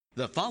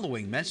The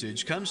following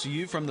message comes to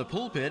you from the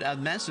pulpit of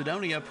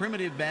Macedonia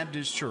Primitive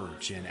Baptist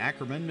Church in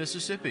Ackerman,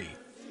 Mississippi.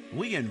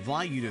 We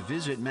invite you to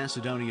visit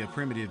Macedonia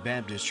Primitive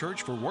Baptist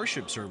Church for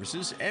worship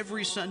services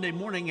every Sunday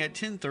morning at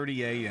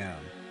 10:30 a.m.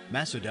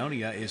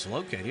 Macedonia is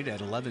located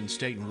at 11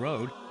 Staten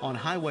Road on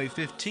Highway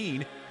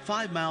 15,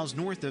 5 miles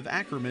north of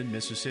Ackerman,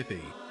 Mississippi.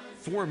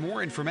 For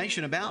more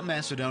information about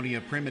Macedonia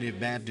Primitive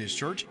Baptist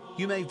Church,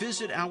 you may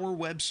visit our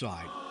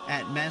website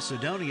at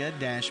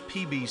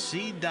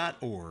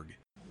macedonia-pbc.org.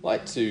 I'd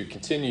like to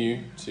continue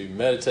to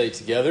meditate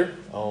together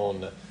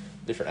on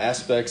different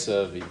aspects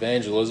of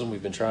evangelism.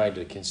 We've been trying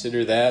to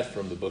consider that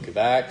from the book of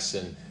Acts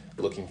and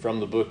looking from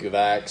the book of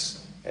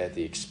Acts at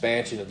the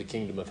expansion of the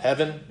kingdom of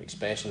heaven,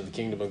 expansion of the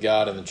kingdom of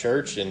God in the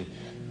church, and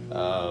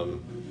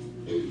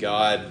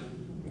God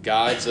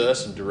guides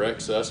us and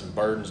directs us and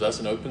burdens us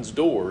and opens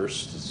doors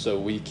so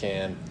we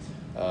can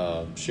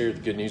share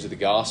the good news of the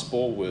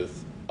gospel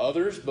with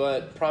others,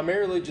 but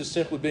primarily just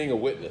simply being a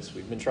witness.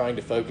 We've been trying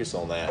to focus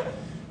on that.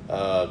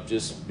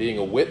 Just being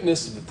a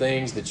witness of the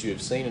things that you have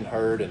seen and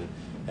heard, and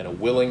a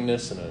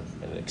willingness and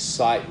an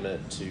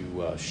excitement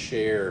to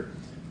share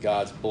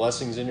God's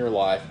blessings in your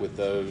life with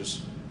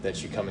those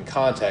that you come in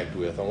contact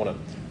with. I want to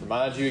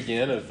remind you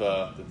again of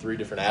the three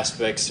different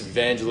aspects of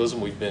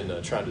evangelism we've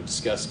been trying to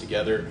discuss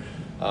together.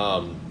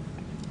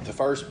 The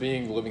first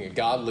being living a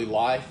godly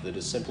life that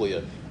is simply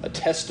a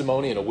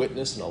testimony and a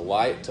witness and a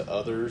light to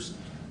others.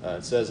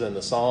 It says in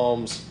the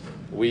Psalms,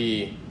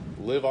 we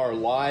live our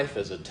life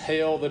as a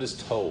tale that is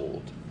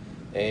told.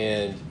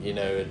 And,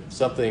 it's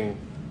something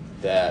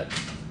that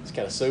is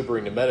kind of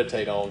sobering to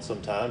meditate on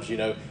sometimes.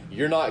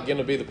 You're not going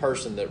to be the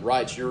person that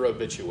writes your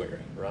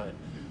obituary, right?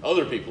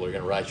 Other people are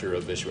going to write your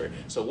obituary.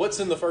 So what's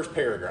in the first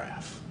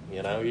paragraph?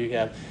 You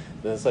have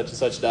such and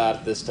such died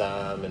at this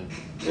time, and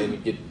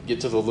then you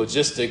get to the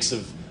logistics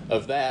of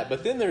that.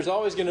 But then there's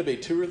always going to be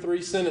 2 or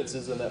 3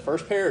 sentences in that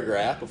first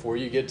paragraph before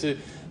you get to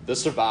the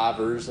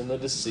survivors and the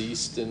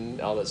deceased and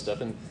all that stuff.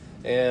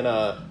 And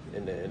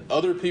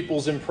other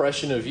people's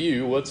impression of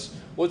you,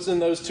 what's in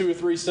those 2 or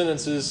 3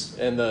 sentences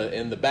in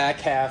the back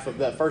half of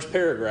that first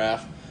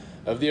paragraph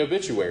of the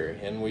obituary.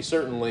 And we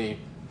certainly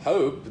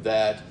hope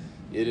that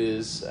it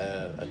is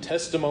a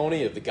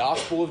testimony of the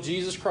gospel of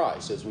Jesus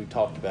Christ, as we've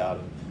talked about,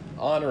 and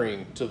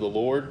honoring to the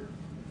Lord.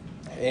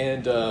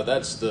 And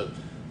that's the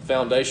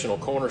foundational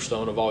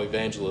cornerstone of all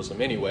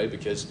evangelism anyway,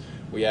 because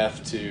we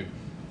have to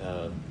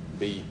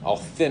be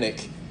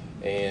authentic,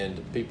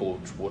 and people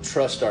will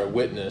trust our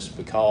witness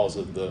because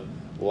of the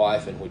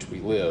life in which we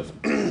live.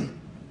 And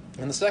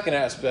the second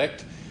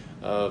aspect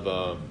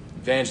of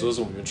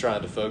evangelism we've been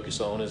trying to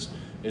focus on is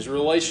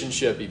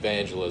relationship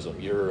evangelism,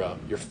 your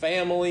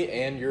family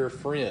and your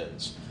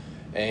friends.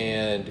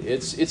 And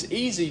it's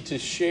easy to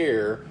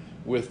share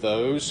with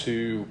those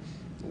who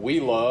we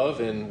love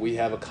and we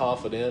have a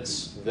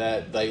confidence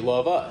that they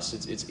love us.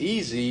 It's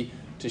easy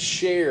to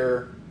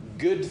share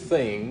good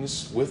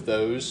things with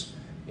those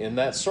in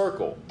that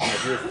circle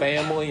of your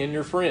family and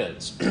your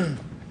friends.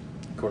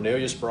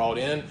 Cornelius brought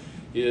in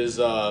his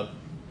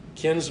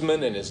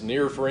kinsmen and his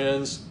near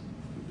friends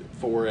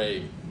for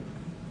a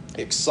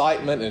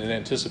excitement and an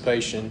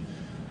anticipation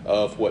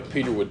of what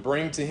Peter would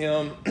bring to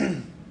him.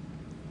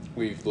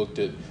 We've looked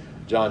at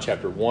John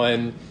chapter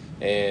 1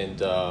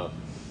 and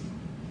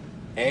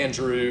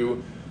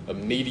Andrew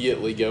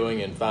immediately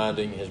going and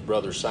finding his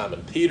brother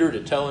Simon Peter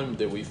to tell him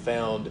that we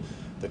found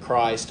the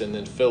Christ, and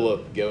then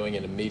Philip going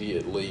and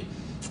immediately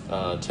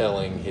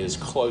telling his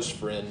close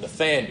friend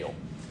Nathanael.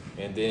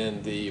 And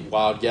then the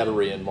wild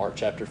Gadarean, Mark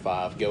chapter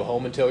 5, go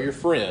home and tell your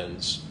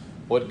friends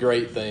what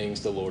great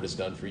things the Lord has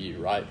done for you,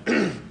 right?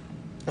 And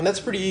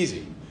that's pretty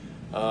easy.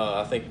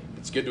 I think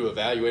it's good to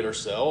evaluate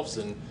ourselves,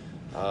 and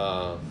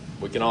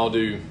we can all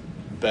do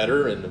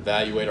better and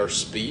evaluate our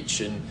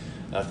speech. And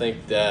I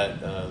think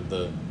that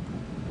the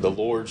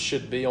Lord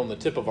should be on the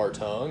tip of our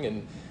tongue.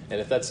 And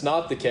if that's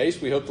not the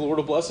case, we hope the Lord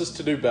will bless us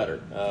to do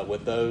better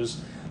with those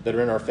that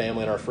are in our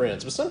family and our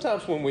friends. But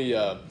sometimes when we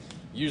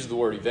use the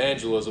word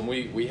evangelism,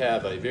 we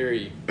have a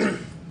very,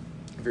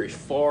 very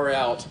far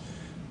out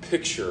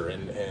picture,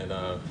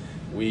 and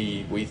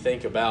we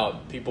think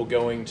about people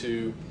going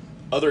to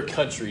other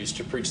countries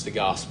to preach the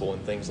gospel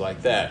and things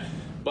like that.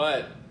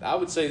 But I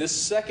would say this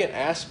second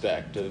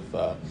aspect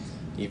of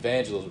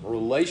evangelism,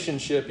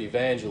 relationship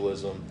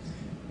evangelism,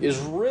 is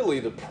really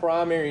the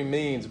primary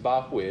means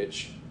by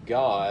which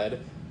God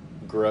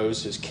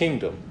grows his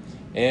kingdom.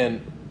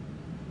 And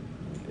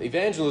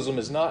evangelism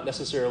is not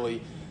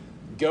necessarily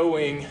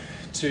going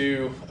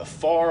to a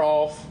far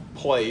off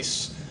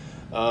place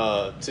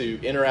to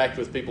interact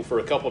with people for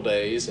a couple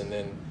days and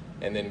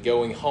then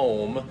going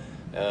home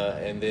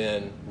and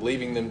then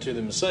leaving them to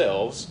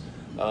themselves.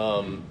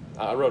 I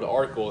wrote an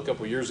article a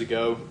couple years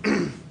ago.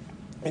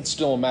 It's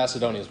still on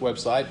Macedonia's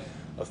website,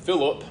 of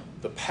Philip,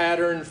 the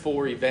pattern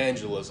for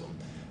evangelism.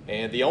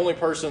 And the only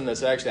person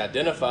that's actually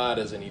identified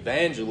as an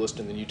evangelist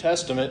in the New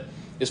Testament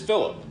is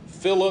Philip.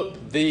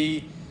 Philip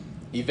the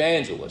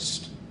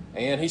evangelist.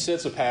 And he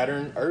sets a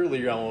pattern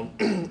earlier on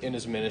in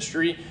his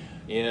ministry.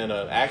 In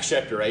Acts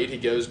chapter 8, he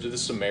goes to the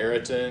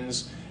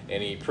Samaritans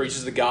and he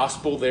preaches the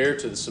gospel there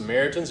to the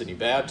Samaritans, and he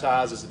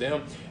baptizes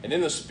them. And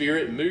then the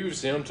Spirit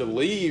moves him to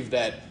leave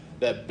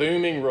that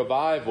booming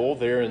revival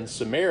there in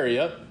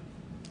Samaria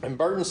and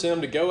burdens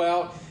him to go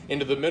out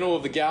into the middle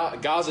of the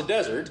Gaza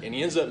desert, and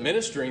he ends up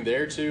ministering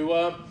there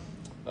to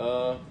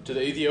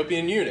the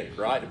Ethiopian eunuch,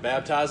 right, and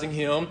baptizing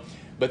him.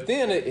 But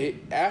then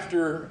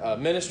after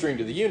ministering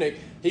to the eunuch,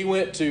 he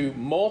went to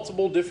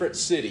multiple different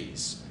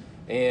cities,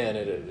 and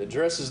it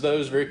addresses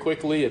those very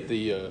quickly at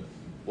the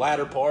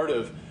latter part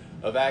of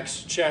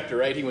Acts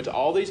chapter 8. He went to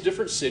all these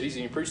different cities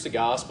and he preached the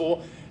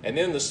gospel, and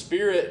then the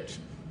Spirit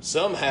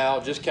somehow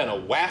just kind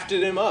of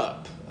wafted him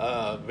up.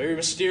 Very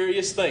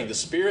mysterious thing. The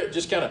Spirit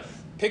just kind of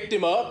picked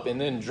him up and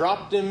then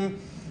dropped him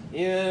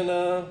in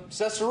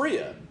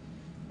Caesarea.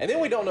 And then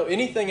we don't know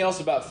anything else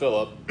about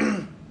Philip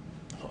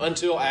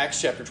until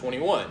Acts chapter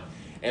 21.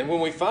 And when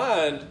we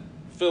find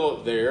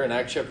Philip there in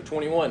Acts chapter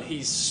 21,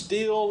 he's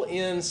still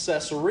in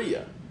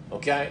Caesarea.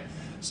 Okay?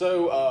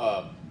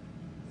 So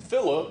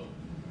Philip,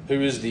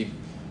 who is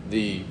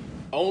the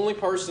only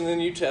person in the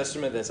New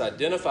Testament that's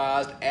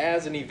identified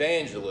as an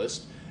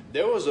evangelist,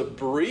 there was a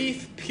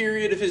brief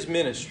period of his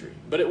ministry.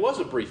 But it was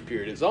a brief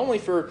period. It's only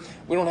for,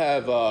 we don't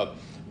have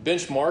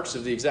benchmarks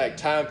of the exact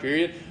time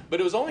period, but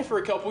it was only for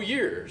a couple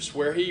years,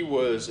 where he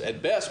was,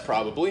 at best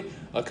probably,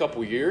 a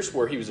couple years,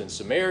 where he was in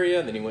Samaria,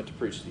 and then he went to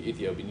preach to the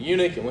Ethiopian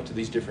eunuch and went to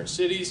these different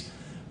cities.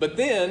 But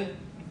then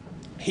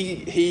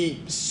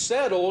he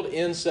settled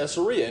in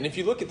Caesarea. And if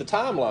you look at the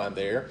timeline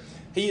there,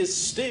 he is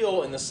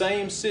still in the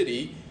same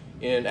city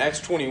in Acts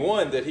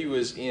 21 that he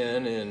was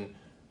in,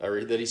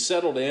 or that he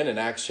settled in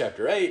Acts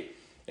chapter 8.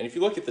 And if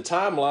you look at the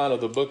timeline of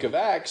the book of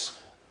Acts,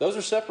 those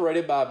are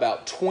separated by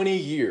about 20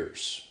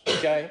 years,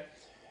 okay?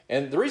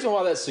 And the reason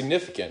why that's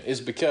significant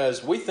is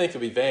because we think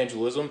of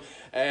evangelism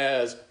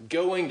as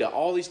going to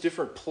all these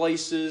different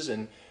places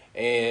and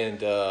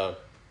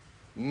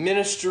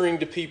ministering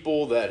to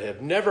people that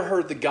have never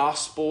heard the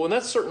gospel, and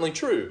that's certainly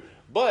true.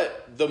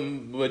 But the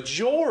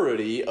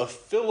majority of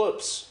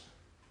Philip's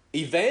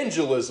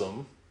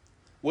evangelism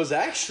was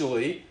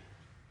actually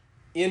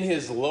in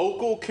his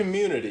local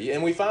community.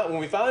 And when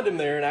we find him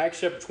there in Acts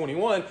chapter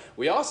 21,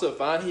 we also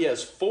find he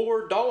has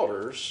 4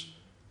 daughters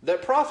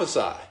that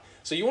prophesy.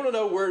 So you want to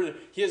know where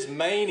his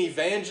main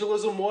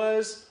evangelism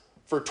was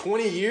for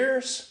 20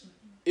 years?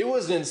 It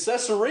was in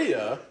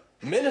Caesarea,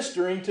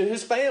 ministering to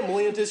his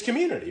family and to his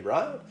community,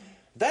 right?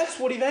 That's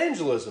what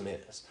evangelism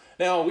is.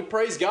 Now, we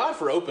praise God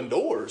for open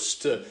doors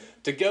to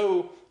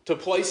go to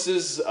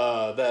places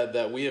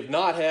that we have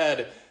not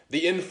had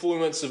the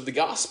influence of the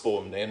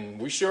gospel, and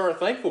we sure are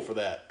thankful for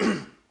that.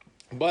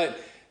 But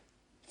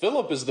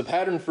Philip is the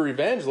pattern for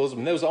evangelism,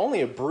 and there was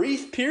only a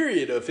brief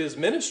period of his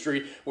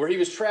ministry where he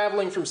was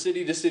traveling from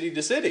city to city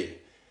to city.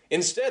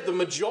 Instead, the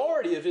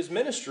majority of his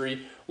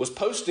ministry was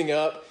posting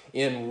up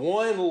in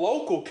one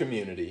local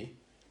community,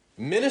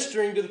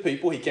 ministering to the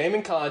people he came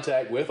in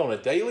contact with on a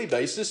daily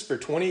basis for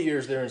 20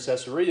 years there in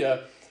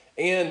Caesarea,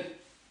 and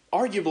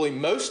arguably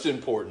most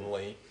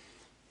importantly,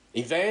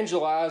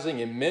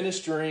 evangelizing and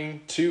ministering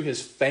to his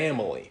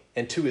family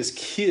and to his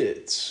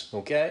kids,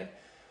 okay?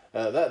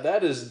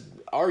 That is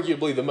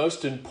arguably the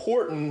most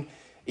important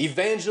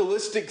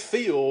evangelistic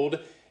field,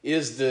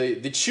 is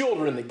the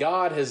children that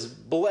God has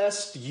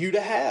blessed you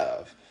to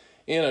have.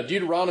 In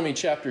Deuteronomy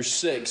chapter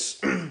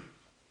 6,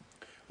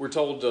 we're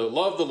told to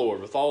love the Lord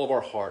with all of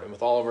our heart and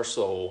with all of our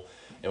soul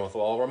and with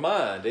all of our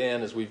mind.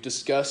 And as we've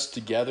discussed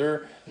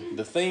together,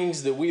 the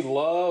things that we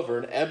love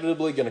are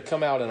inevitably going to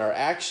come out in our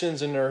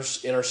actions and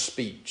in our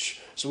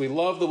speech. So we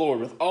love the Lord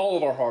with all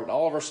of our heart and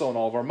all of our soul and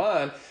all of our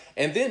mind.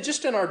 And then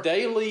just in our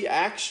daily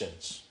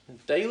actions,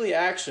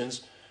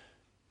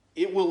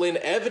 it will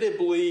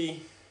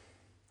inevitably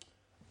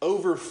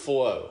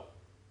overflow.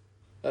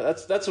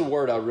 That's a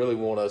word I really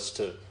want us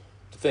to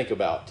think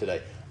about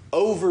today.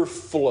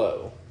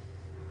 Overflow.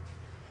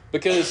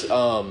 Because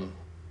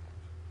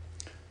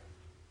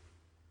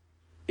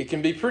it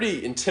can be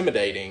pretty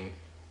intimidating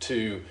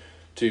to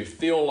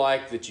feel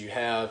like that you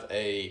have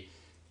a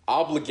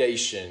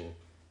obligation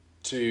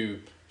to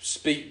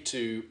speak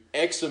to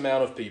X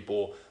amount of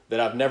people that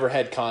I've never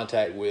had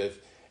contact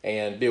with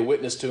and be a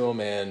witness to them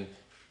and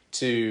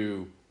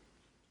to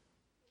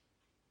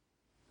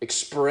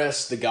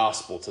express the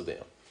gospel to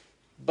them.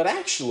 But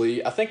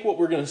actually, I think what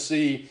we're going to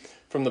see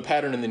from the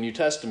pattern in the New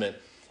Testament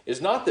is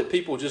not that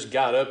people just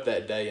got up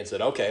that day and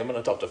said, okay, I'm going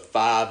to talk to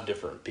 5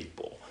 different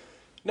people.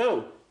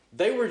 No,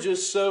 they were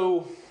just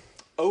so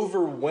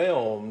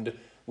overwhelmed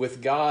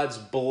with God's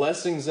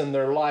blessings in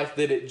their life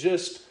that it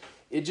just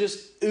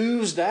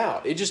oozed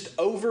out. It just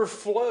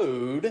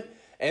overflowed.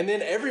 And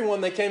then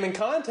everyone they came in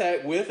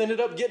contact with ended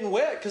up getting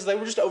wet because they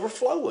were just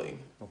overflowing.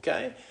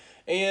 Okay?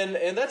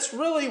 And that's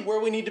really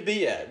where we need to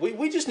be at.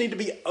 We just need to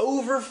be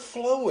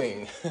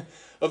overflowing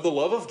of the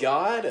love of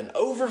God and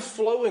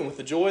overflowing with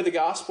the joy of the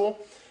gospel.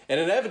 And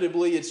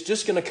inevitably, it's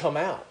just going to come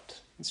out.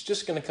 It's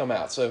just going to come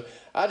out. So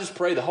I just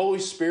pray the Holy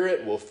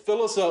Spirit will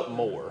fill us up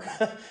more.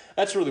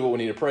 That's really what we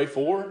need to pray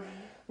for.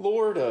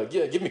 Lord,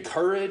 give me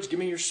courage. Give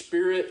me your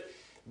Spirit.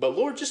 But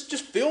Lord, just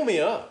fill me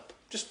up.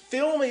 Just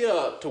fill me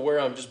up to where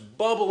I'm just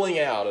bubbling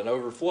out and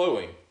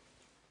overflowing.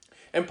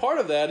 And part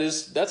of that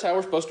is that's how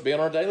we're supposed to be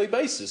on our daily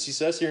basis. He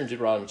says here in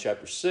Deuteronomy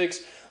chapter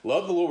 6,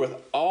 love the Lord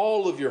with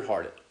all of your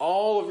heart, and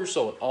all of your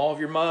soul, and all of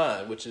your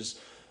mind, which is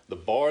the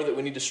bar that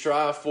we need to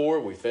strive for.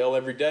 We fail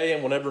every day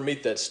and we'll never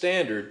meet that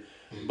standard,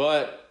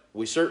 but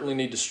we certainly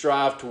need to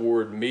strive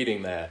toward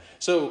meeting that.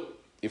 So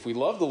if we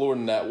love the Lord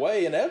in that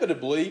way,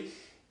 inevitably,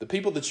 the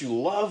people that you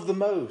love the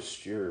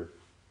most, your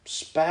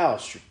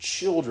spouse, your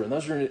children,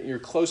 those are your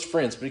close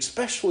friends, but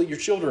especially your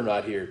children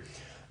right here,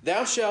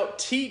 thou shalt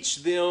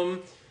teach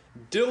them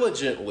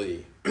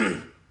diligently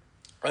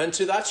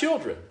unto thy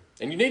children.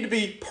 And you need to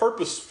be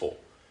purposeful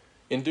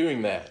in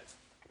doing that.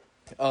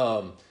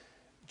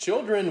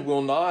 Children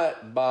will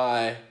not,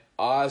 by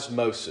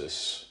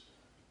osmosis,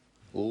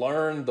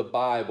 learn the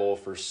Bible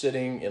for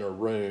sitting in a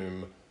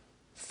room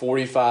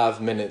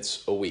 45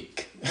 minutes a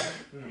week.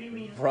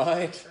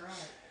 Right?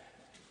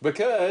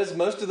 Because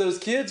most of those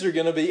kids are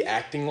going to be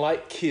acting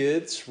like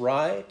kids,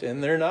 right?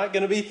 And they're not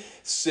going to be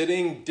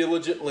sitting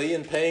diligently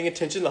and paying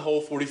attention the whole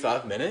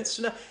 45 minutes.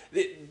 No,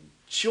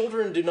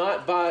 children do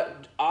not, by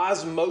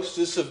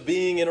osmosis of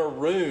being in a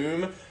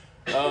room,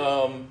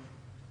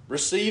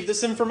 receive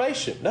this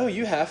information. No,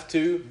 you have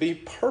to be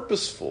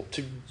purposeful,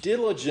 to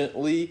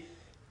diligently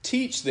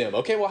teach them.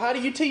 Okay, well, how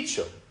do you teach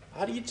them?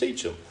 How do you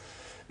teach them?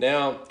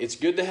 Now, it's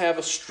good to have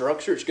a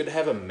structure. It's good to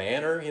have a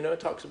manner. You know, it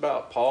talks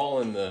about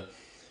Paul in the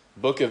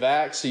book of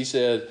Acts. He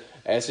said,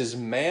 as his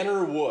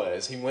manner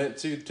was, he went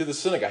to the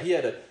synagogue. He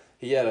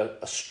had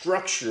a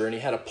structure, and he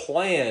had a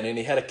plan, and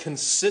he had a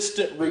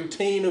consistent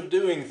routine of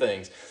doing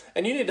things.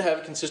 And you need to have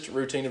a consistent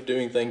routine of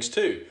doing things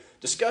too.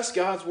 Discuss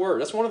God's Word.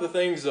 That's one of the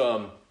things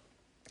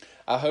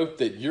I hope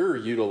that you're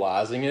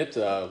utilizing it.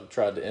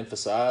 Tried to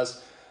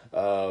emphasize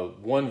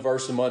one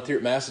verse a month here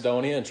at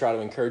Macedonia and try to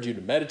encourage you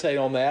to meditate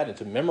on that and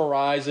to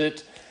memorize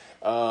it.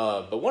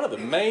 But one of the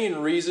main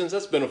reasons,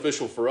 that's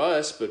beneficial for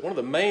us, but one of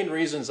the main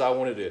reasons I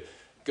wanted to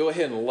go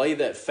ahead and lay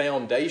that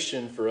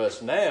foundation for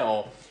us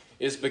now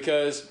is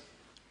because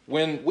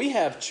when we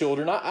have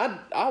children,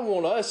 I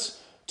want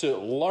us to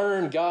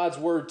learn God's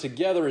Word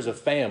together as a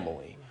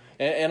family.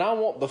 And I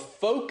want the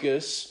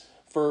focus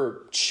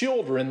for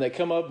children that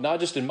come up, not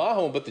just in my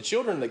home, but the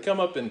children that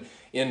come up in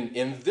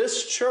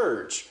this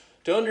church,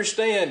 to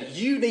understand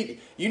you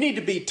need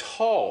to be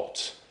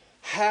taught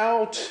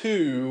how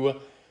to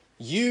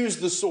use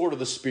the sword of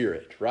the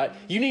Spirit, right?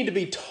 You need to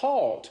be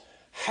taught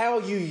how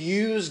you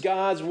use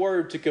God's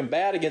Word to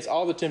combat against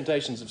all the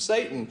temptations of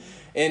Satan.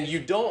 And you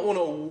don't want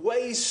to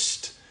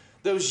waste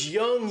those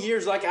young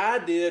years like I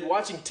did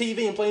watching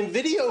TV and playing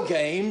video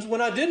games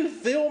when I didn't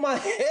fill my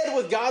head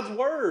with God's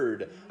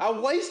Word. I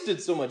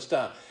wasted so much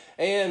time.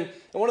 And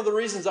one of the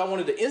reasons I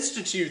wanted to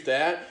institute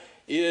that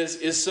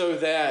is so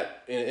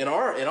that in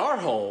our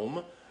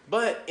home,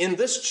 but in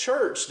this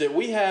church, that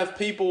we have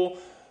people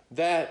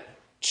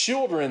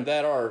children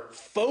that are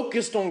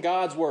focused on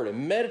God's Word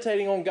and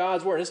meditating on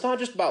God's Word. And it's not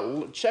just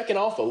about checking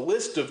off a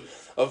list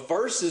of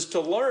verses to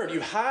learn.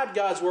 You hide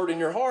God's Word in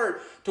your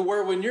heart to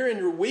where when you're in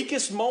your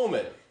weakest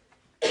moment,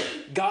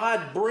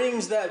 God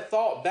brings that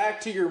thought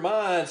back to your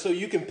mind so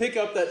you can pick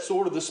up that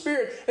sword of the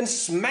Spirit and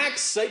smack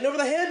Satan over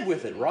the head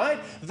with it, right?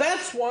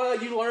 That's why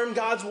you learn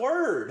God's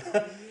Word,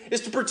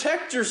 is to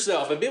protect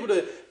yourself and be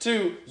able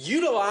to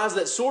utilize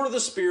that sword of the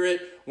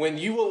Spirit when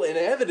you will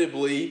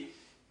inevitably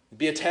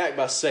be attacked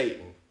by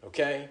Satan,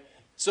 okay?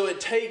 So it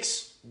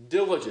takes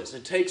diligence,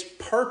 it takes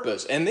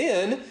purpose. And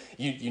then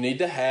you need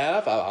to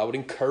have, I would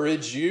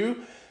encourage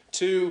you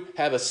to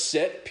have a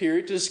set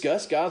period to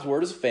discuss God's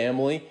Word as a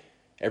family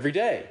every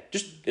day.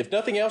 Just, if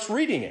nothing else,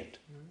 reading it.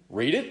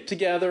 Read it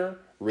together.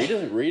 Read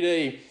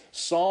a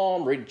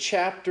psalm, read a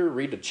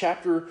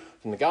chapter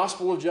from the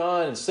Gospel of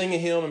John, and sing a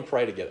hymn and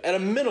pray together. At a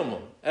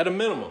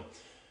minimum.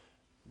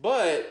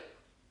 But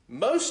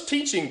most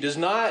teaching does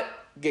not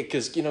get,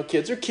 because,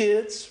 kids are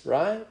kids,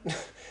 right?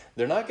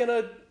 They're not going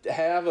to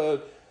have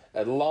a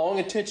long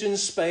attention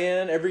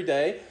span every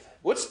day.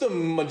 What's the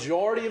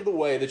majority of the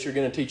way that you're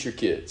going to teach your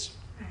kids?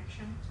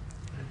 Action.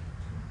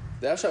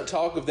 Thou shalt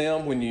talk of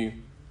them when you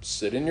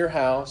sit in your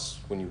house,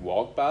 when you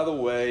walk by the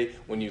way,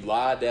 when you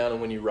lie down, and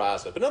when you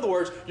rise up. In other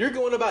words, you're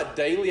going about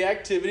daily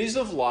activities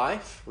of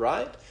life,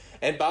 right?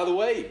 And by the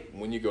way,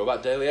 when you go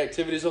about daily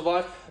activities of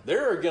life,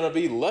 there are going to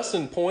be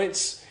lesson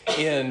points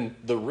in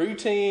the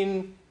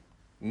routine,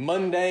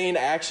 mundane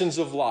actions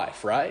of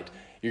life, right?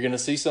 You're going to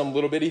see some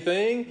little bitty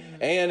thing,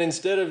 and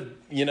instead of,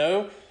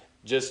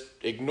 just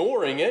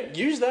ignoring it,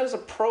 use that as a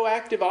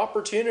proactive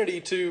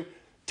opportunity to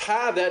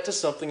tie that to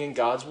something in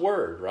God's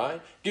Word,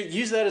 right?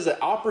 Use that as an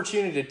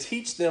opportunity to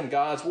teach them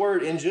God's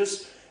Word in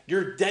just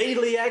your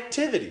daily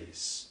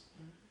activities.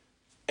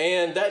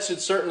 And that should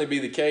certainly be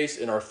the case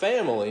in our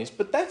families,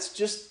 but that's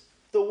just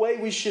the way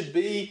we should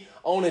be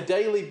on a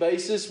daily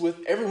basis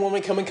with everyone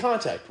we come in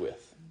contact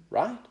with,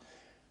 right?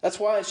 That's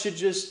why it should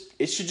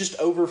just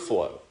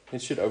overflow.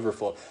 It should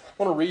overflow.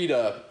 I want to read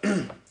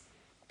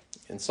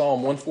in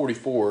Psalm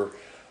 144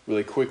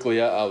 really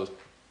quickly. I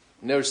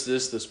noticed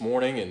this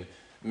morning and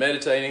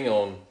meditating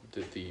on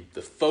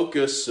the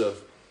focus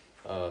of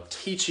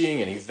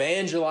teaching and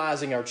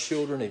evangelizing our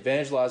children,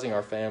 evangelizing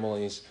our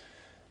families.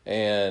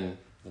 And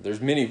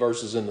there's many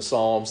verses in the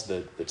Psalms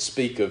that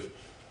speak of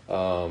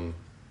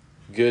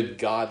good,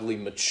 godly,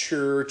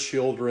 mature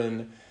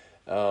children.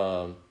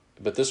 But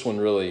this one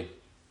really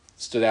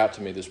stood out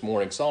to me this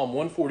morning. Psalm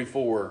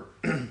 144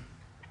 and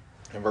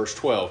verse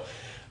 12.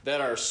 That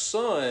our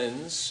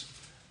sons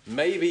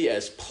may be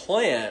as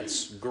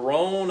plants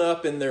grown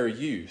up in their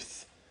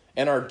youth,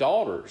 and our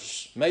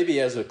daughters may be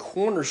as a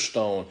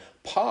cornerstone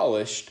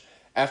polished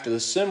after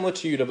the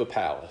similitude of a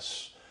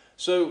palace.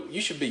 So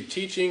you should be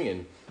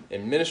teaching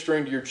and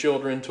ministering to your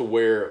children to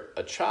where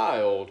a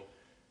child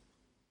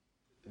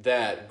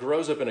that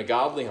grows up in a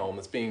godly home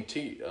that's being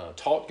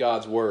taught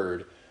God's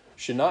word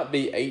should not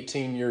be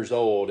 18 years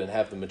old and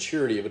have the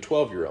maturity of a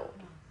 12-year-old.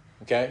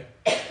 Okay?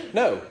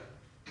 No.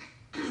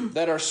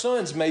 That our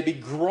sons may be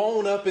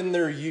grown up in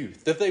their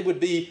youth, that they would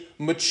be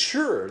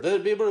mature, that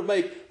they'd be able to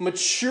make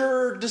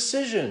mature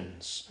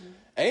decisions.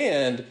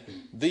 And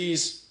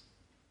these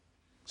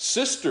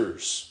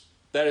sisters,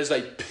 that is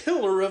a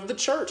pillar of the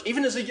church,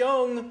 even as a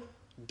young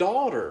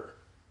daughter.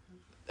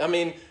 I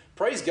mean,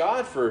 praise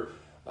God for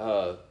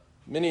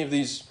many of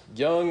these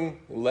young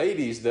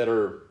ladies that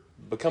are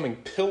becoming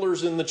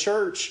pillars in the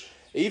church,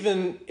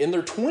 even in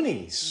their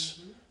 20s.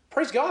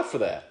 Praise God for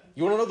that.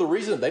 You want to know the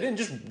reason? They didn't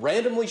just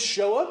randomly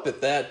show up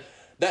at that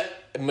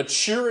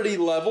maturity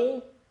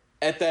level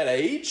at that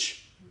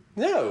age.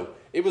 No,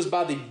 it was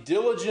by the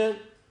diligent,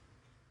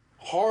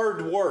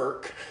 hard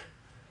work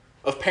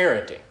of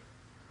parenting,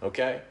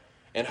 okay?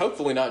 And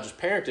hopefully not just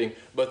parenting,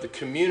 but the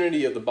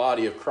community of the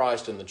body of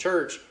Christ in the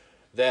church,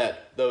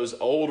 that those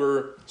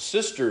older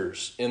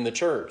sisters in the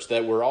church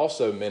that were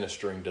also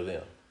ministering to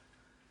them.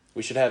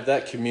 We should have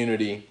that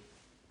community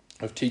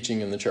of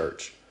teaching in the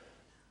church.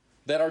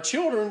 That our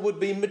children would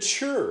be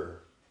mature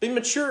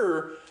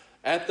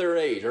at their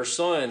age. Our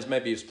sons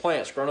maybe as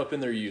plants grown up in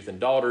their youth, and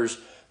daughters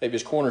maybe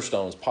as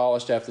cornerstones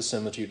polished after the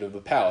similitude of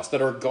the palace.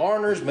 That our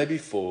garners may be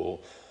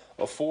full,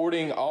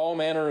 affording all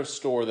manner of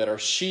store, that our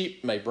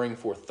sheep may bring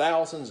forth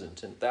thousands and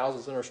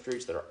 10,000s in our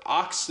streets, that our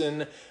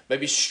oxen may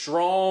be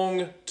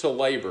strong to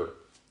labor,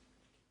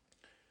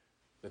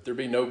 that there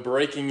be no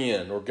breaking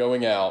in or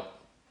going out,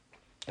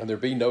 and there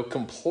be no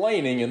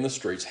complaining in the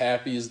streets.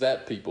 Happy is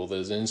that people that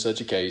is in such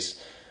a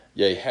case.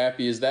 Yea,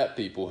 happy is that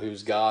people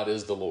whose God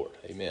is the Lord.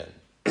 Amen.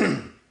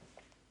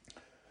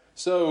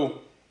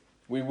 So,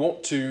 we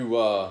want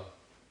to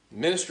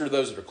minister to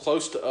those that are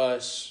close to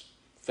us,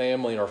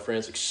 family and our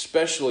friends,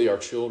 especially our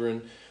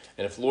children.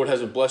 And if the Lord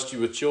hasn't blessed you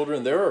with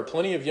children, there are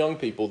plenty of young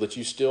people that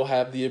you still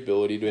have the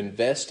ability to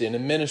invest in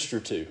and minister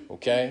to,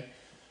 okay?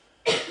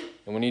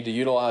 And we need to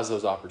utilize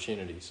those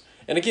opportunities.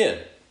 And again,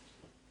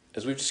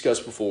 as we've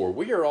discussed before,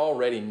 we are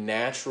already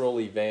natural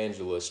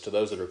evangelists to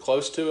those that are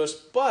close to us,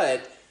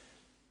 but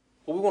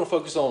what we want to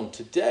focus on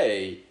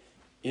today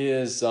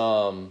is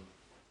not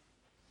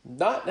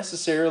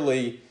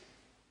necessarily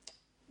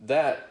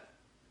that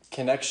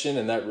connection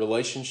and that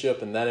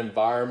relationship and that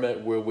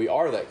environment where we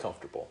are that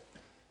comfortable.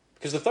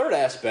 Because the third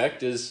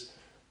aspect is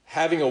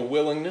having a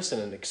willingness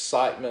and an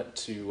excitement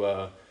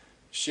to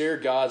share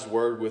God's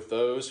word with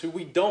those who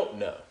we don't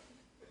know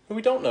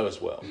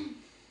as well.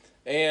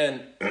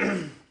 And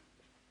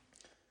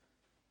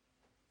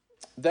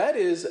that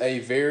is a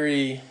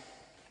very,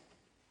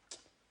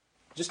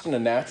 just in a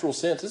natural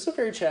sense, it's a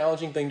very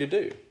challenging thing to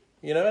do.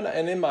 You know,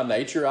 and in my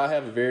nature, I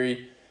have a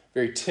very,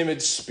 very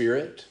timid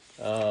spirit.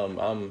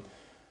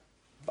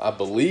 I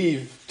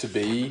believe to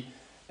be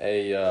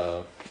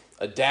a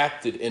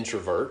adapted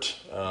introvert.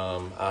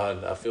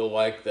 I feel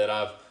like that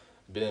I've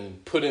been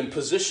put in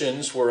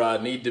positions where I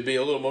need to be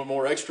a little bit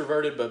more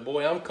extroverted, but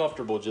boy, I'm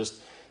comfortable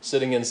just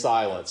sitting in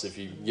silence if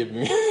you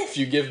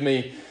give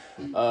me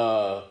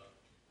my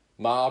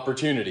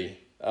opportunity.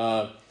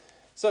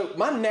 So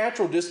my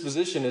natural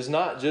disposition is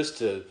not just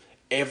to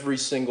every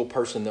single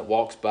person that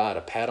walks by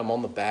to pat them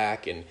on the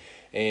back and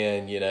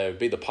you know,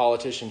 be the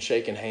politician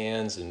shaking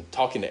hands and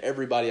talking to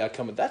everybody I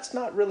come with. That's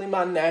not really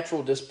my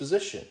natural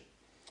disposition.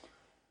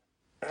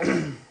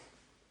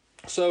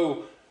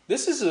 So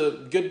this is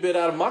a good bit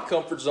out of my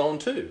comfort zone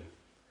too.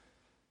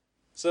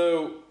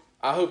 So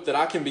I hope that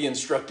I can be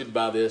instructed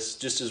by this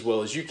just as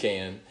well as you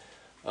can,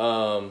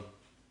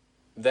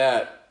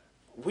 that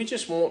we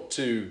just want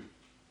to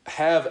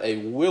have a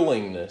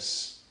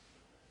willingness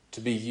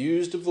to be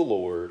used of the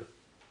Lord,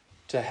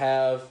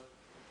 to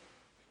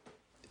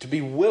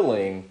be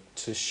willing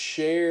to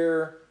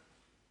share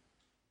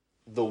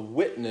the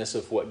witness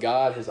of what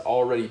God has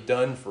already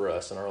done for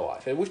us in our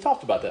life. And we've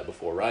talked about that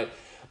before, right?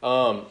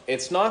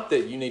 It's not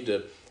that you need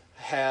to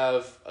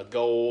have a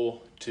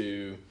goal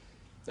to,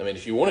 I mean,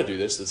 if you want to do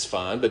this, that's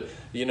fine, but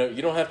you know,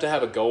 you don't have to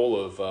have a goal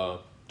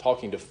of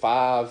talking to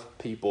 5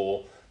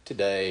 people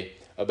today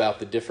about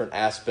the different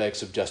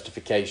aspects of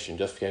justification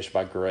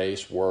by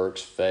grace,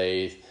 works,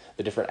 faith,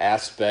 the different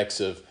aspects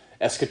of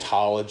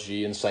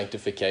eschatology and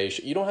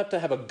sanctification. You don't have to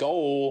have a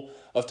goal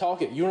of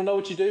talking. You want to know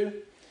what you do?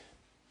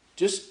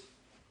 Just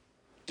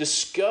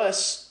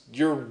discuss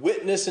your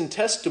witness and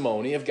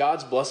testimony of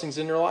God's blessings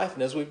in your life.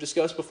 And as we've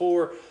discussed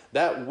before,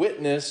 that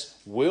witness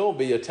will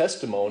be a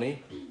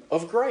testimony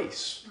of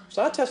grace. It's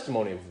not a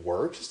testimony of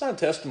works. It's not a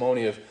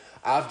testimony of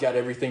I've got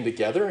everything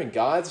together and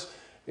God's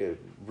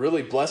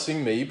really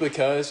blessing me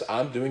because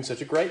I'm doing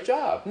such a great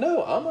job.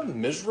 No, I'm a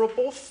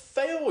miserable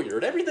failure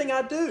at everything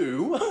I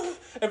do.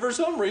 And for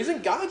some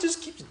reason, God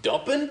just keeps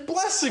dumping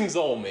blessings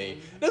on me.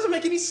 It doesn't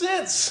make any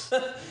sense.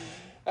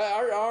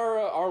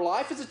 Our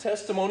life is a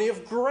testimony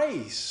of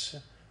grace,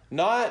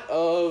 not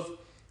of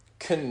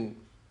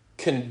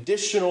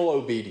conditional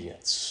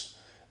obedience.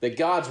 That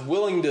God's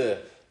willing to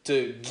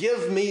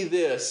give me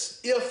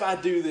this if I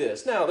do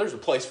this. Now, there's a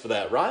place for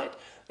that, right?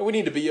 We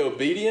need to be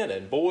obedient,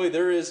 and boy,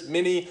 there is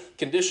many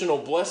conditional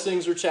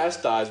blessings or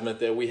chastisement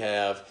that we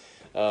have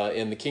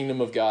in the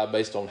kingdom of God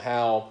based on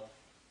how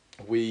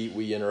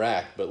we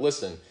interact. But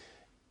listen,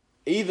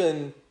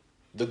 even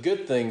the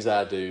good things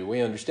I do, we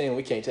understand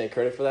we can't take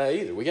credit for that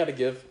either. We got to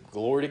give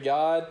glory to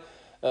God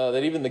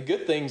that even the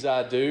good things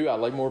I do, I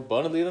like more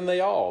abundantly than they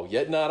all.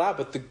 Yet not I,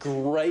 but the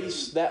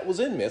grace that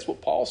was in me. That's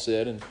what Paul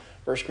said in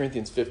 1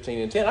 Corinthians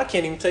 15:10. I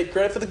can't even take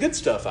credit for the good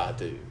stuff I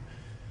do.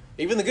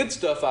 Even the good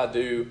stuff I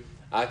do,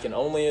 I can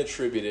only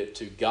attribute it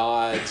to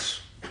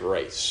God's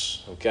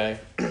grace, okay?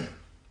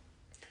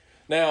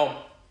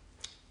 Now,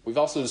 we've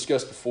also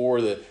discussed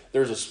before that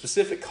there's a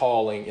specific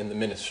calling in the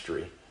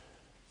ministry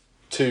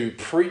to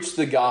preach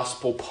the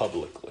gospel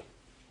publicly,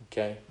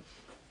 okay?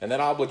 And that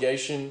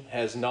obligation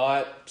has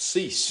not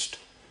ceased,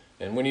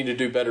 and we need to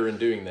do better in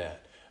doing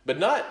that. But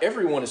not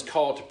everyone is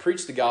called to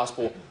preach the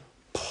gospel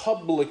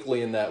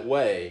publicly in that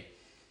way.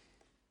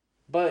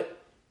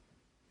 But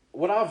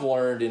what I've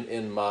learned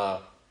in my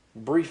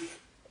brief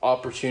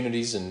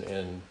opportunities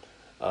and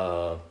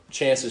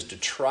chances to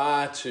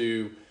try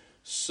to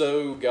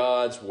sow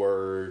God's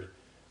word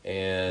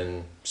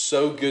and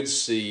sow good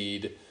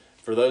seed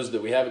for those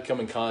that we haven't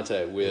come in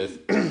contact with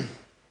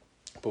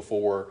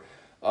before,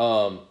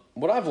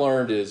 what I've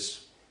learned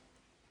is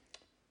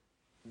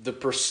the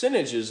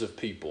percentages of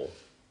people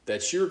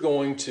that you're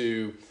going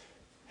to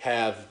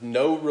have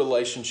no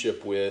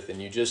relationship with,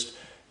 and you just,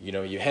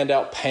 you hand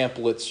out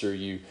pamphlets or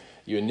you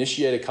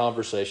initiate a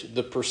conversation,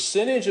 the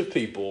percentage of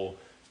people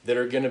that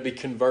are going to be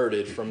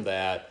converted from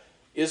that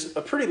is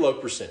a pretty low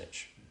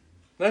percentage.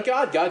 Now,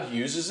 God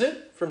uses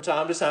it from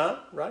time to time,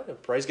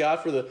 right? Praise God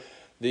for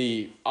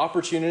the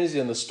opportunities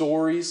and the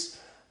stories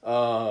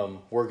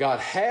where God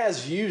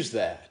has used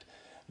that.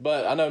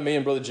 But I know me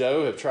and Brother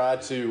Joe have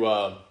tried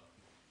to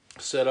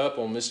set up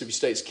on Mississippi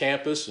State's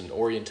campus and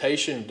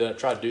orientation,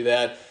 tried to do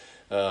that.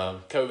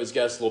 COVID's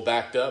got us a little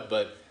backed up,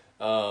 but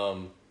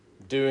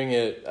doing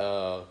it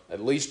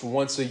at least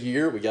once a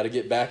year. We got to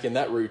get back in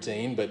that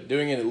routine, but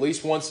doing it at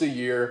least once a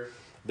year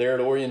there at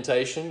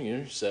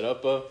orientation, set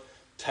up a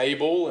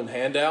table and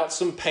hand out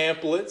some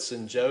pamphlets,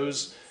 and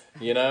Joe's,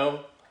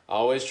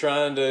 always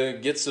trying to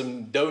get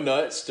some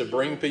donuts to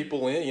bring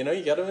people in.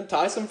 You got to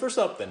entice them for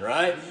something,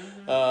 right?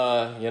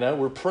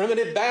 We're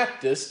primitive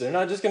Baptists. They're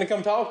not just going to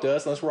come talk to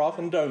us unless we're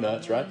offering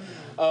donuts, right?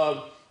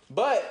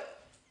 But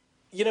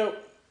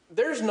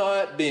there's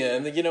not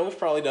been, we've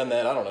probably done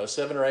that,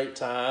 7 or 8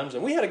 times,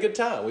 and we had a good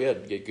time. We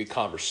had good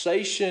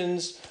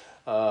conversations,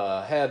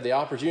 had the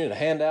opportunity to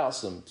hand out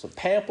some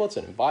pamphlets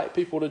and invite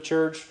people to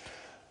church.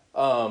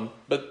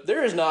 But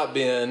there has not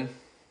been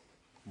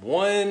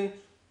one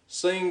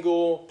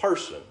single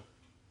person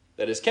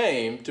that has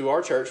came to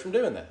our church from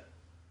doing that.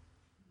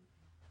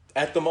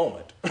 At the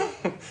moment.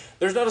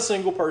 There's not a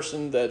single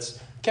person that's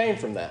came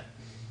from that.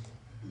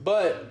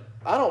 But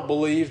I don't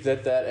believe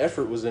that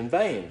effort was in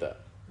vain, though.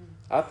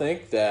 I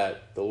think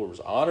that the Lord was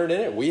honored in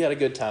it. We had a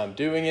good time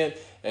doing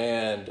it,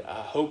 and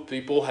I hope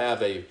people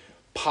have a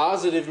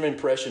positive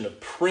impression of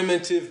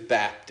primitive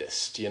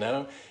Baptist.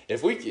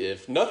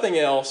 If nothing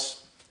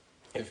else,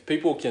 if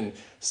people can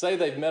say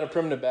they've met a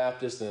primitive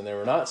Baptist and they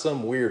were not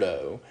some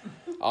weirdo,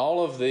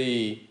 all of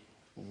the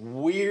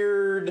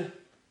weird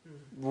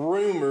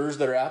rumors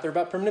that are out there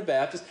about primitive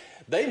Baptists,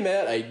 they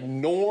met a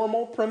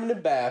normal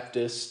primitive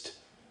Baptist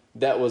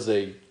that was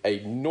a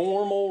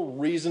normal,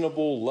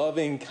 reasonable,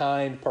 loving,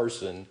 kind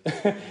person.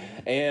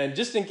 And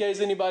just in case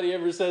anybody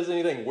ever says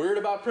anything weird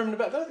about primitive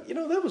Baptist,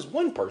 there was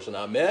one person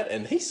I met,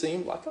 and he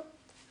seemed like a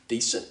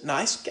decent,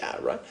 nice guy,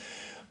 right?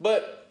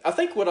 But I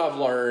think what I've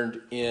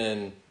learned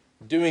in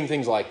doing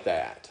things like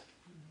that,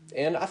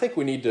 and I think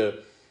we need to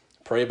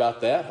pray about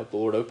that. Hope the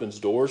Lord opens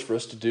doors for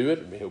us to do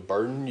it. He'll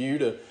burden you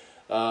to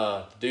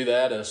do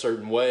that in a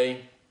certain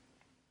way.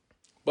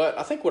 But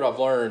I think what I've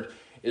learned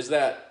is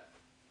that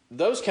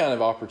those kind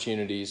of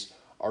opportunities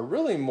are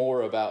really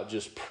more about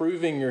just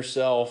proving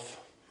yourself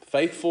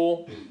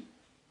faithful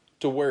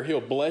to where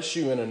He'll bless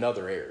you in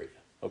another area,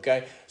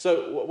 okay?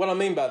 So what I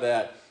mean by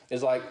that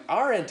is, like,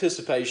 our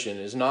anticipation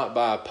is not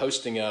by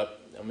posting up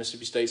on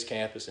Mississippi State's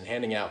campus and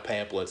handing out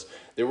pamphlets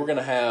that we're going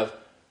to have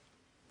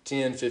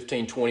 10,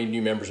 15, 20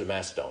 new members of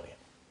Macedonia,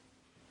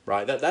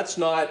 right? That's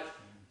not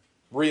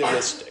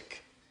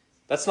realistic.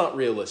 That's not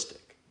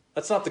realistic.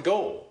 That's not the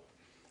goal.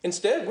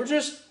 Instead, we're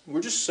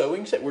just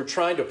sowing. We're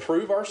trying to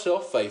prove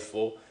ourselves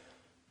faithful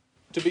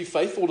to be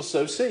faithful to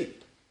sow seed.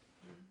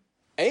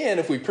 And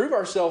if we prove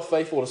ourselves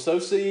faithful to sow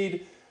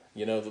seed,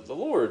 the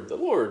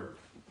Lord,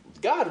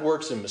 God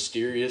works in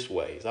mysterious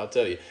ways. I'll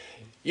tell you.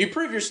 You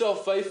prove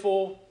yourself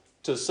faithful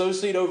to sow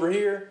seed over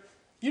here,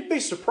 you'd be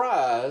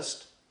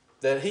surprised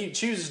that He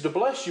chooses to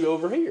bless you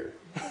over here.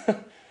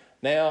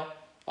 Now,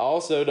 I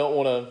also don't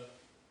want to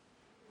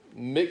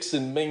mix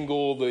and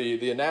mingle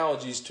the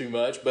analogies too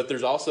much, but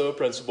there's also a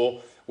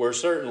principle where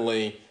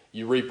certainly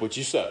you reap what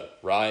you sow,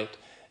 right?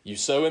 You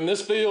sow in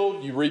this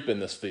field, you reap in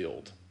this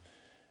field.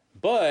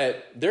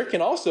 But there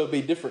can also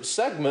be different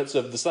segments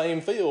of the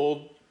same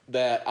field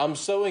that I'm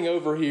sowing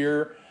over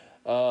here,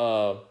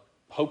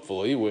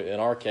 hopefully, in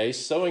our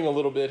case, sowing a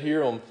little bit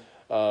here on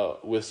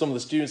with some of the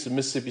students at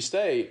Mississippi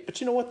State.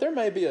 But you know what? There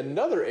may be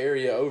another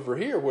area over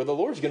here where the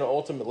Lord's going to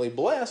ultimately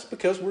bless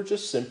because we're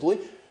just simply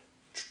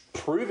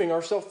proving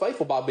ourselves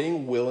faithful by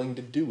being willing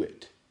to do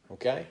it.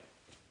 Okay?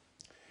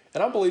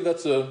 And I believe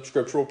that's a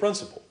scriptural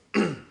principle.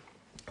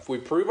 If we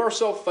prove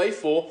ourselves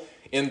faithful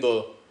in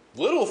the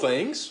little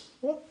things,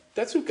 well,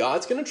 that's who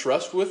God's going to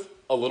trust with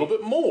a little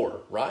bit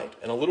more, right?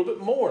 And a little bit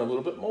more and a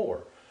little bit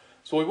more.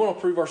 So we want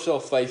to prove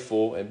ourselves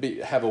faithful and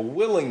have a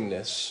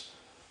willingness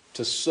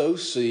to sow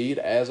seed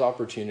as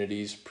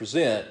opportunities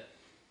present.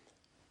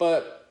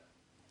 But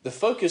the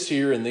focus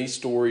here in these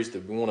stories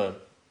that we want to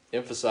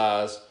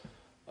emphasize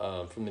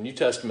from the New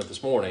Testament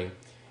this morning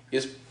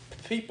is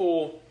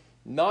people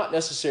not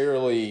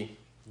necessarily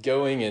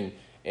going and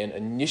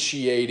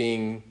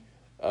initiating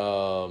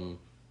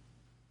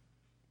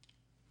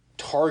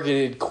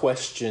targeted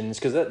questions,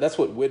 because that's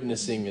what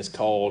witnessing is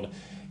called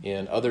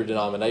in other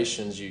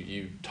denominations.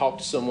 You talk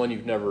to someone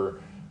you've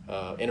never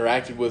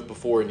interacted with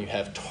before, and you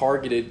have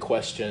targeted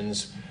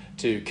questions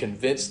to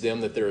convince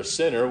them that they're a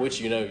sinner, which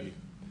you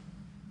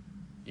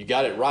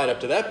got it right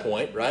up to that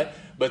point, right?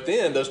 But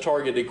then those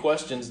targeted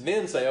questions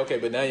then say, okay,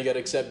 but now you got to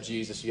accept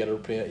Jesus, you got to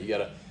repent, you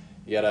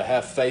got to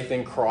have faith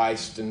in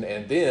Christ,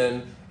 and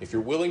then if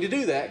you're willing to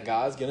do that,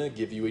 God's going to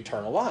give you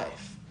eternal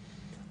life.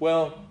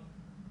 Well,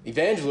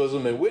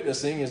 evangelism and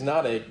witnessing is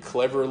not a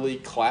cleverly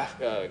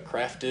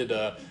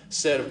crafted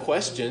set of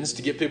questions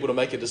to get people to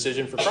make a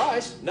decision for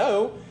Christ.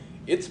 No,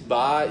 it's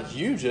by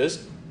you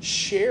just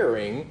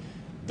sharing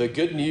the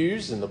good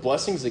news and the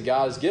blessings that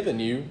God has given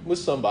you with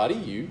somebody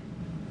you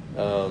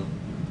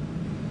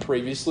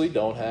previously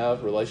don't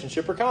have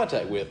relationship or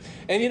contact with.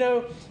 And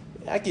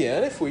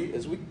again, as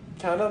we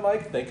kind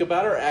of think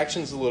about our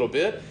actions a little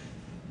bit,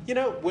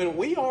 when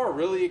we are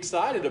really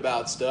excited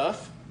about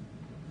stuff,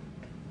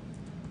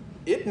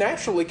 it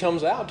naturally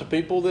comes out to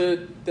people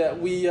that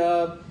we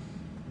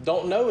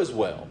don't know as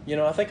well.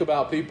 I think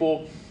about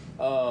people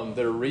that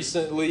are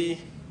recently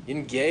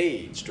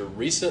engaged or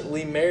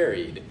recently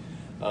married,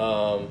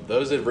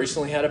 those that have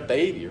recently had a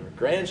baby or a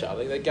grandchild.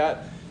 They got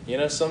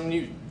some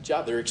new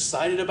job. They're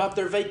excited about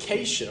their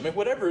vacation. I mean,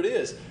 whatever it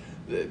is,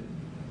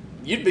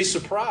 you'd be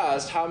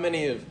surprised how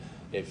many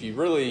if you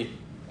really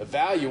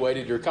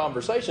evaluated your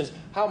conversations,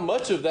 how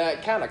much of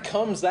that kind of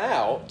comes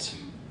out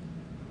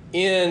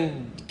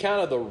in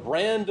kind of the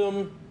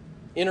random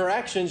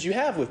interactions you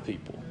have with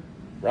people,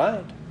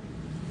 right?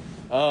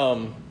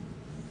 I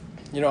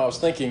was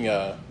thinking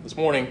this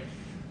morning,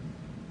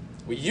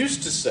 we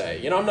used to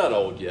say, I'm not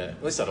old yet,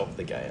 at least I don't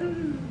think I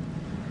am,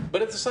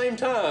 but at the same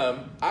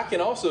time, I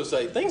can also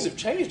say things have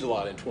changed a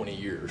lot in 20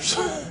 years.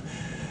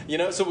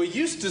 So we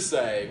used to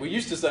say,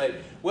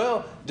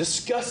 well,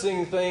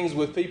 discussing things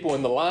with people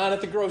in the line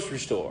at the grocery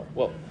store.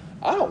 Well,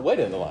 I don't wait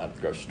in the line at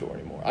the grocery store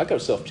anymore. I go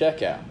to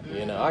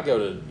self-checkout. I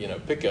go to,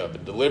 pickup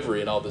and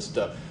delivery and all this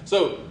stuff.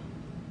 So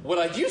what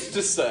I used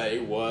to say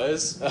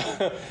was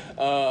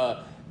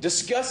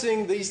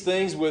discussing these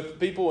things with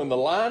people in the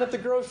line at the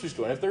grocery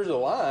store. And if there's a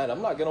line,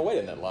 I'm not going to wait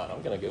in that line.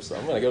 I'm going to go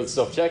to the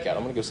self-checkout.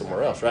 I'm going to go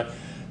somewhere else, right?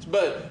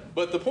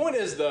 But the point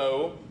is,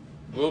 though,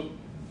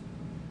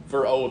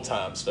 for old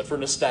times stuff, for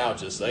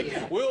nostalgia's sake,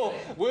 we'll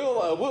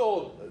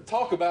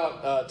talk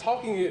about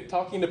talking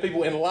to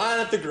people in line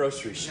at the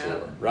grocery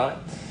store, right?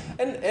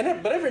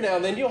 But every now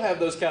and then you'll have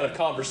those kind of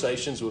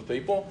conversations with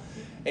people,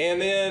 and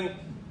then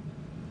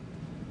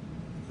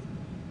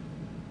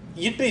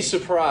you'd be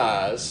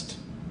surprised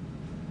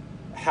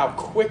how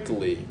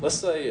quickly, let's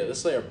say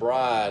a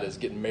bride is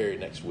getting married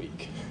next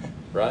week,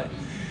 right?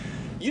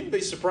 You'd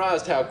be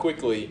surprised how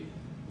quickly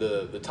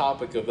the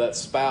topic of that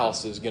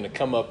spouse is going to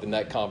come up in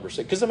that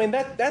conversation. Because,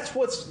 that's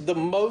what's the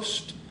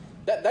most,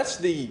 that's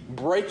the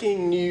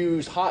breaking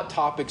news, hot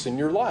topics in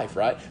your life,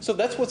 right? So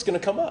that's what's going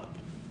to come up.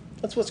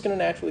 That's what's going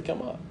to naturally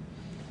come up.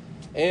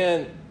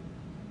 And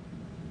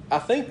I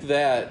think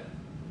that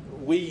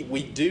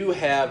we do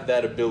have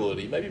that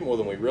ability, maybe more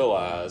than we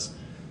realize,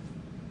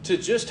 to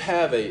just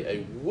have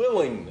a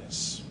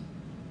willingness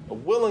for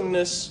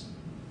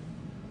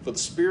the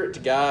Spirit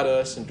to guide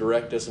us and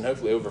direct us and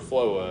hopefully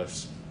overflow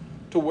us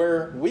to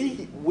where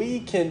we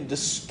can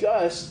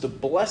discuss the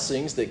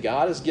blessings that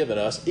God has given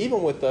us,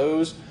 even with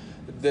those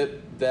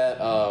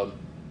that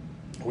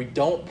we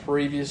don't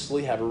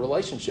previously have a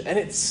relationship. And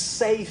it's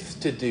safe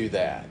to do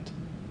that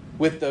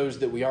with those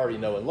that we already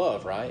know and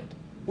love, right?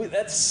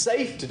 That's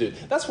safe to do.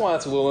 That's why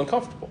it's a little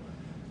uncomfortable.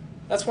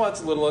 That's why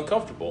it's a little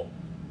uncomfortable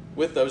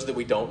with those that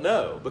we don't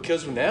know,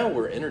 because now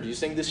we're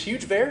introducing this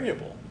huge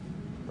variable,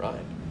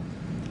 right?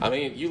 I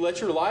mean, you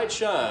let your light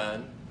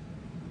shine.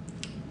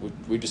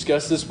 We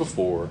discussed this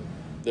before.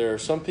 There are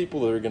some people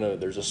that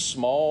there's a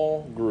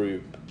small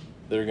group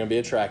that are going to be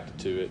attracted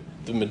to it.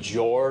 The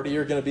majority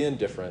are going to be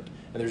indifferent,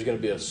 and there's going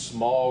to be a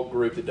small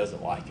group that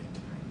doesn't like it.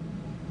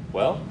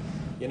 Well,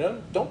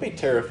 don't be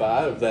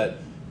terrified of that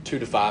 2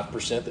 to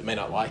 5% that may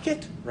not like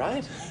it,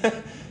 right?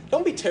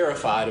 Don't be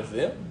terrified of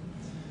them.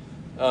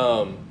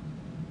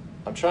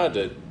 I'm trying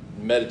to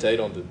meditate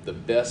on the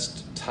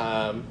best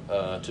time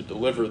to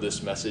deliver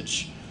this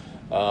message.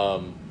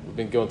 We've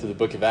been going through the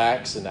book of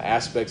Acts and the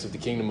aspects of the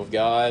kingdom of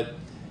God.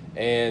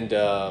 And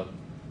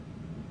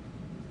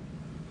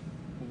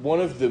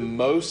one of the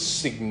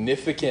most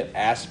significant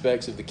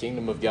aspects of the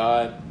kingdom of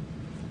God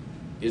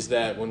is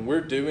that when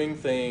we're doing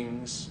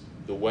things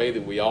the way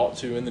that we ought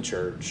to in the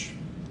church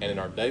and in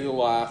our daily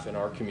life, in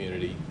our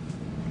community,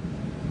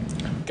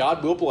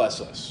 God will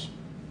bless us.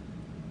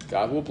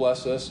 God will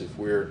bless us if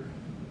we're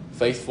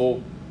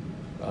faithful.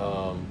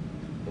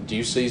 In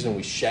due season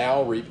we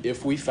shall reap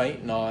if we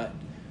faint not.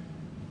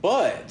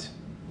 But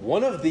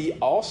one of the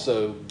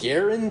also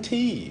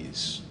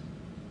guarantees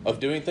of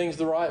doing things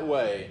the right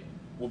way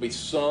will be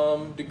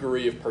some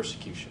degree of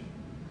persecution.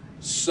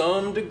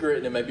 Some degree,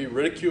 and it may be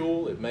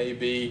ridicule, it may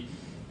be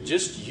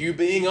just you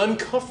being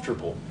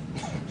uncomfortable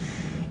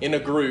in a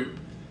group.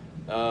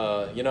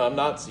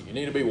 You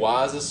need to be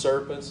wise as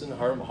serpents and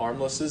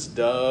harmless as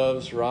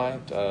doves, right?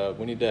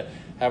 We need to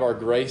have our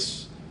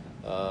grace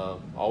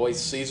always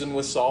seasoned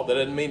with salt. That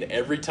doesn't mean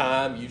every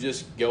time you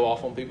just go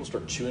off on people,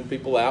 start chewing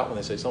people out when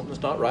they say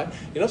something's not right.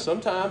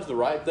 Sometimes the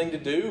right thing to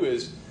do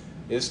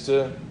is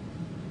to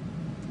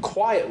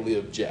quietly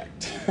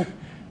object,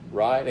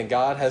 right? And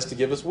God has to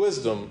give us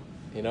wisdom.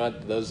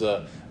 Those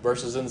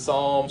verses in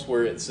Psalms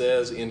where it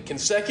says in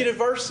consecutive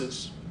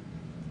verses,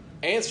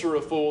 answer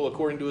a fool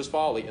according to his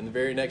folly. In the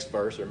very next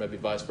verse, or maybe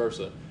vice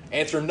versa,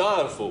 answer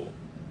not a fool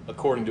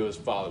according to his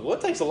folly. Well, it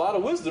takes a lot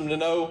of wisdom to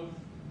know,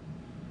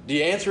 do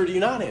you answer or do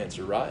you not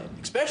answer, right?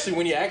 Especially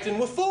when you're interacting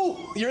with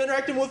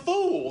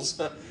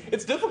fools.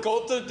 It's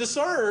difficult to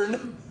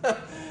discern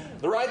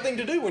the right thing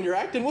to do when you're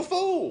acting with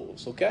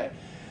fools, okay?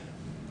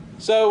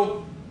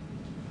 So,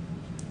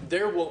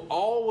 there will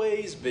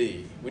always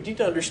be, we need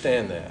to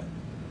understand that.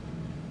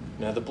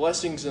 Now, the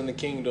blessings in the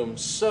kingdom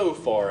so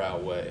far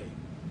outweigh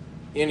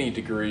any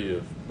degree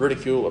of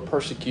ridicule or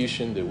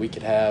persecution that we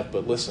could have.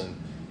 But listen,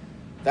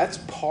 that's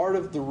part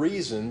of the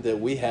reason that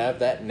we have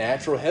that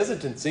natural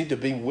hesitancy to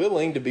be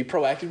willing to be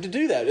proactive to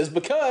do that, is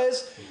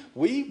because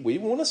we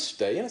want to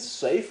stay in a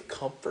safe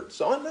comfort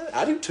zone.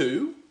 I do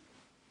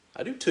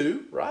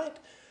too, right?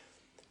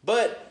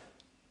 But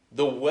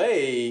the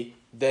way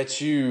that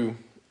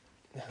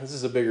this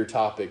is a bigger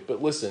topic,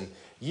 but listen,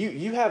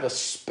 you have a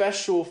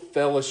special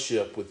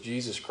fellowship with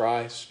Jesus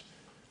Christ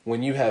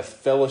when you have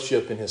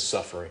fellowship in his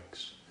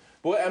sufferings.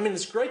 Boy,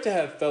 it's great to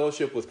have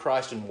fellowship with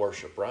Christ in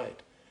worship, right?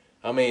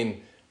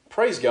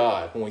 Praise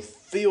God when we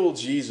feel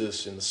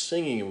Jesus in the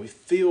singing, and we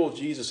feel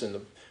Jesus in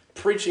the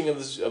preaching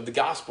of the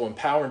gospel and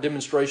power and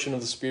demonstration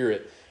of the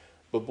Spirit.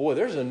 But boy,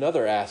 there's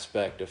another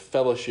aspect of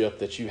fellowship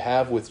that you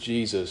have with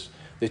Jesus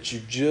that you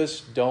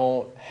just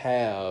don't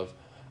have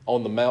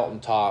on the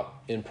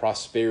mountaintop in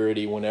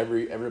prosperity when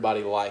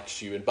everybody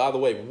likes you. And by the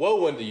way,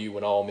 woe unto you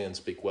when all men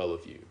speak well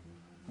of you.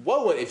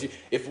 Woe,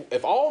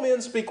 if all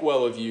men speak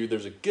well of you,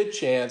 there's a good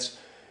chance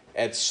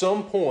at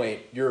some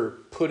point you're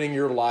putting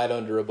your light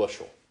under a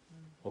bushel.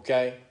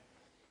 Okay?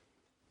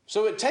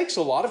 So it takes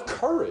a lot of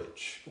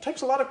courage. It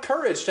takes a lot of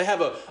courage to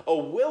have a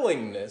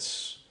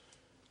willingness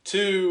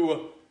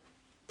to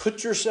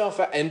put yourself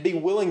out and be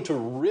willing to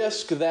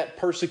risk that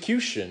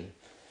persecution.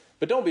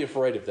 But don't be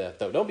afraid of that,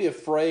 though. Don't be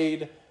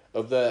afraid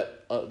of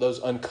that those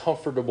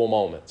uncomfortable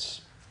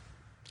moments.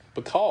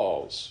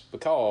 Because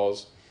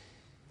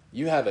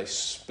you have a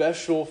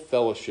special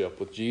fellowship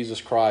with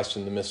Jesus Christ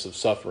in the midst of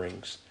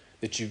sufferings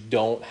that you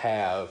don't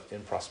have in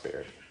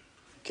prosperity.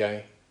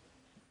 Okay?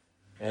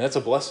 And that's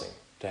a blessing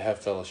to have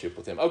fellowship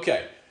with him.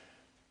 Okay.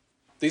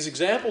 These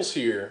examples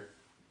here,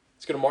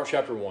 let's go to Mark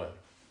chapter 1.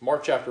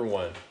 Mark chapter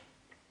 1.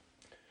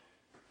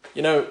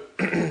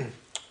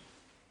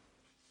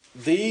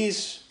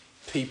 These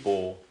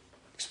people,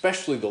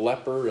 especially the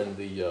leper and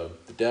the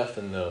deaf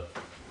and the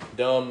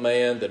dumb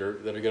man that are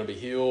going to be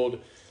healed,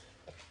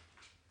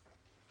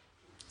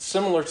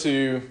 similar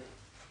to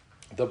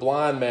the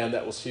blind man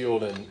that was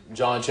healed in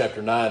John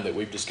chapter 9 that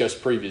we've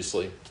discussed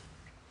previously,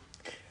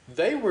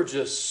 they were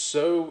just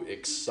so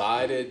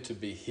excited to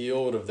be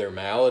healed of their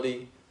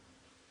malady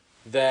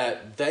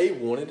that they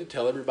wanted to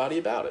tell everybody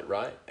about it,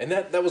 right? And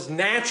that was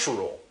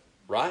natural,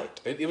 right?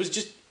 It was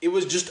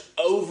just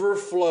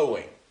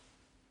overflowing.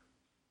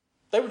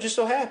 They were just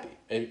so happy.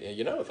 And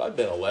if I'd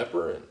been a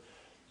leper and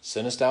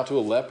sent us out to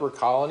a leper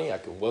colony, I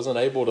wasn't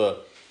able to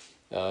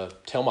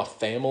tell my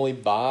family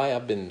bye.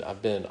 I've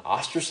been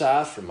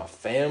ostracized from my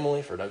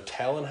family for no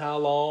telling how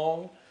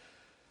long,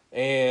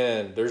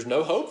 and there's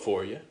no hope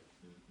for you.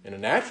 In a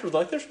natural,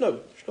 there's no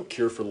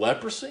cure for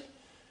leprosy.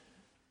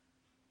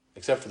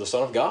 except for the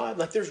Son of God.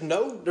 Like there's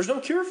no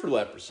cure for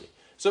leprosy.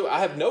 So I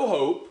have no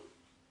hope.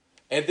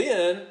 And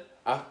then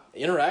I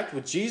interact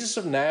with Jesus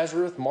of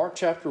Nazareth. Mark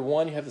chapter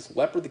 1, you have this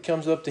leper that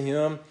comes up to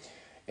him,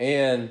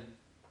 and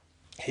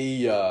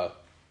he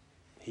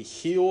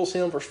heals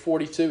him. Verse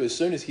 42, as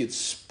soon as he had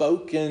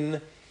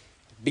spoken,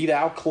 "Be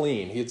thou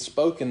clean." He had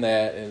spoken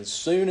that, and as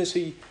soon as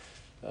he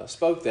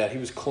spoke that, he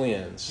was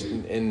cleansed.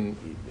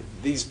 And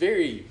these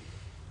very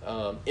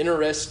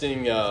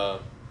interesting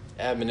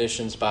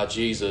admonitions by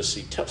Jesus,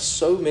 he tells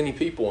so many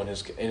people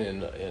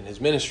in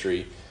his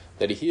ministry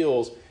that he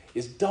heals,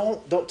 is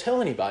don't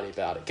tell anybody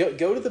about it.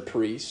 Go to the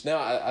priest. Now,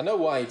 I know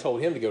why he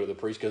told him to go to the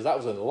priest, because that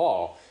was in the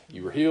law.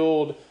 You were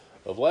healed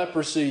of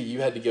leprosy, you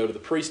had to go to the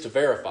priest to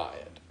verify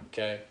it,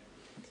 okay?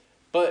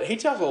 But he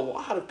tells a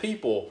lot of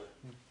people,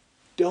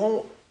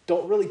 don't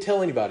really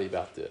tell anybody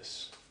about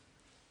this.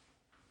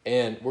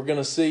 And we're going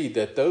to see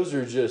that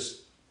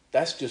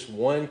that's just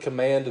one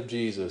command of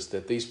Jesus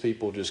that these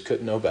people just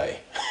couldn't obey,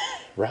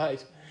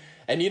 right?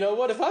 And you know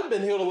what? If I'd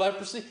been healed of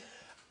leprosy,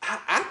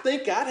 I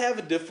think I'd have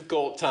a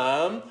difficult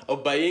time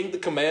obeying the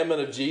commandment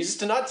of Jesus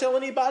to not tell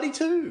anybody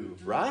too,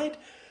 right?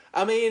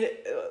 I mean,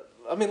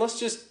 let's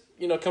just,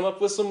 come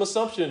up with some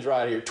assumptions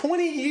right here.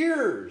 20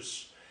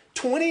 years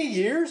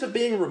of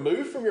being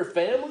removed from your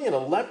family in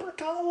a leper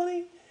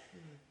colony,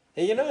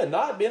 and and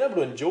not being able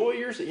to enjoy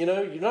yourself.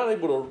 You're not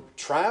able to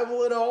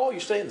travel at all. You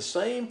stay in the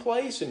same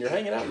place, and you're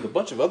hanging out with a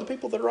bunch of other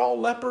people that are all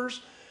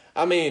lepers.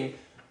 I mean,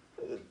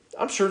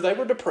 I'm sure they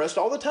were depressed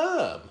all the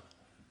time,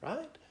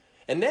 right?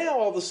 And now,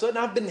 all of a sudden,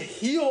 I've been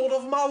healed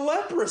of my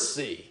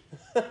leprosy.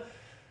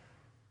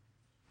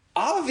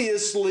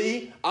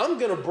 Obviously, I'm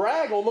going to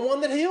brag on the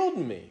one that healed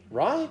me,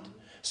 right?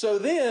 So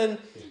then,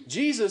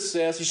 Jesus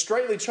says, he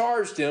straightly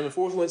charged him, and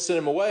forthwith sent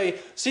him away.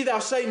 See, thou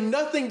say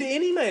nothing to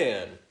any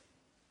man.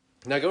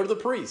 Now go to the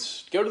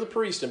priest. Go to the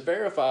priest and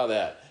verify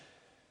that.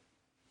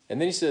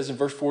 And then he says in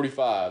verse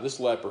 45, this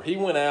leper, he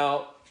went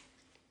out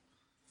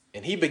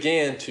and he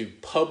began to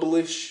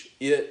publish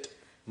it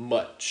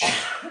much.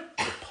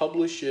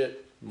 Publish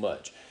it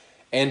much.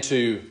 And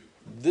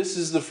this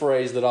is the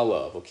phrase that I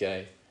love,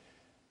 okay?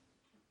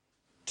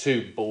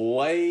 To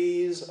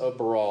blaze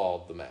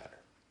abroad the matter.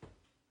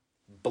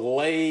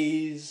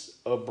 Blaze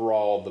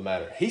abroad the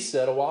matter. He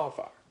set a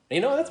wildfire.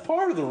 That's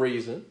part of the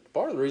reason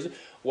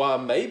why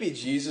maybe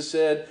Jesus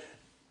said,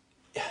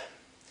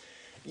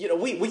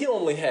 we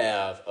only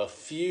have a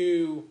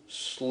few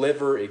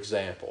sliver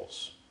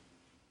examples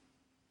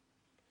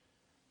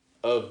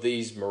of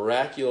these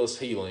miraculous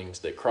healings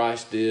that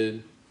Christ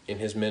did in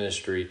his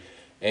ministry.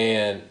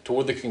 And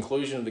toward the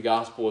conclusion of the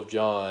Gospel of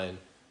John,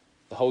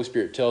 the Holy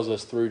Spirit tells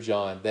us through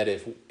John that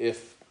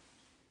if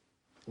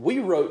we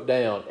wrote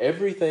down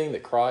everything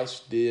that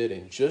Christ did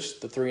in just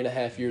the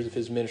 3.5 years of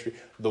his ministry,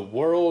 the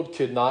world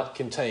could not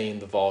contain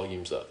the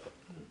volumes of it.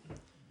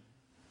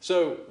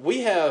 So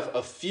we have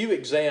a few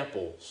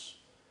examples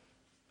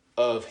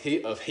of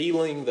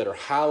healing that are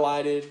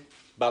highlighted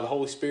by the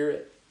Holy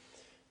Spirit.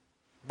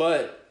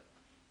 But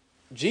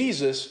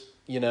Jesus,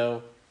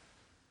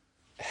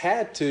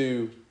 had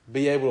to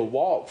be able to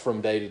walk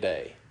from day to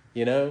day,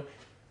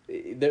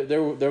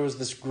 There was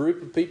this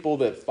group of people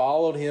that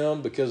followed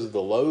him because of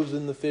the loaves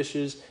and the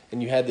fishes,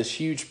 and you had this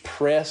huge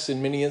press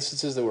in many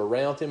instances that were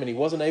around him, and he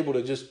wasn't able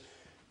to just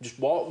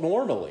walk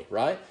normally,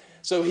 right?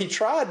 So he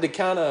tried to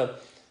kind of,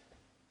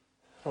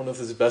 I don't know if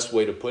this is the best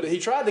way to put it, he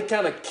tried to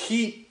kind of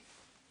keep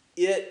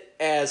it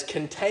as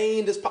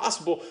contained as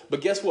possible,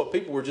 but guess what?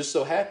 People were just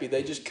so happy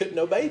they just couldn't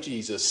obey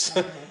Jesus.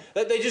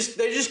 That they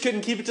just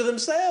couldn't keep it to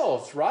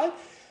themselves, right?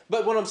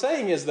 But what I'm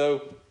saying is,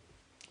 though,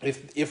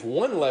 if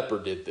one leper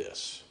did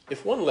this,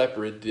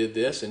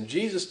 and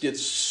Jesus did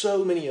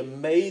so many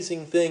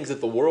amazing things that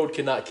the world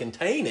cannot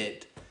contain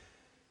it,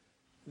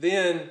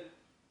 then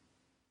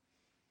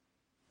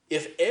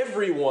if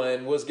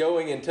everyone was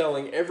going and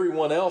telling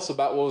everyone else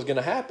about what was going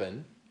to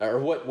happen, or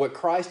what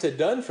Christ had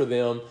done for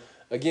them,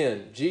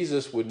 again,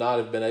 Jesus would not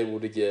have been able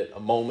to get a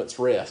moment's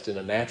rest in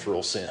a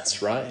natural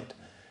sense, right?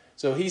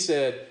 So he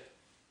said,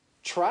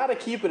 try to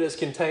keep it as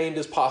contained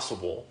as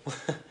possible.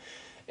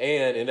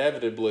 And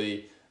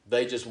inevitably,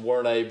 they just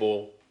weren't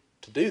able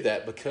to do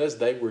that because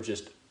they were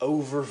just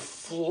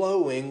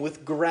overflowing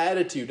with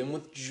gratitude and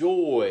with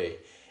joy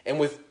and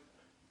with,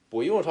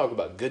 you want to talk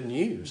about good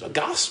news, a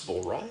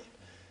gospel, right?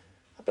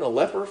 I've been a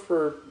leper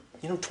for,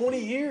 20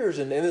 years,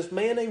 and this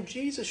man named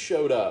Jesus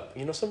showed up,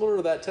 similar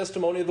to that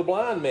testimony of the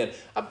blind man.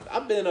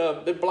 I've been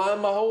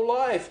blind my whole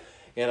life,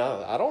 and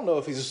I don't know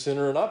if he's a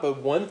sinner or not,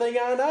 but one thing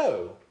I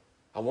know,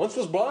 I once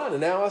was blind,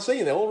 and now I see,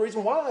 and the only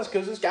reason why is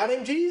because this guy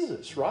named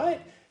Jesus, right?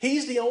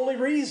 He's the only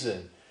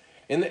reason.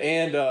 And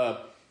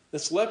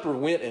this leper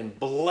went and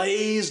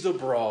blazed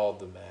abroad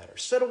the matter,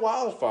 set a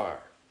wildfire,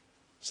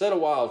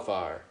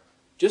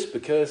 just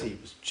because he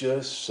was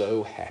just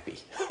so happy.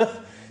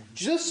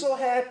 Just so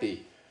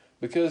happy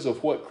because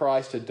of what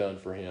Christ had done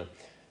for him.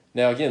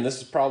 Now, again, this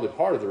is probably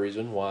part of the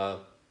reason why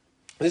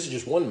this is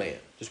just one man,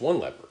 just one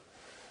leper.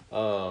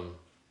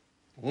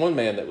 One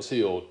man that was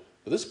healed.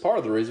 But this is part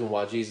of the reason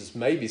why Jesus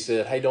maybe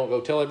said, hey, don't go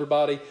tell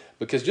everybody,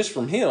 because just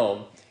from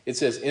him, it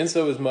says, in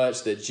so as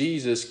much that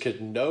Jesus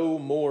could no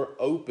more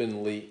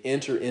openly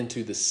enter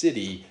into the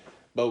city,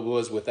 but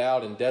was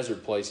without in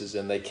desert places,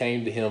 and they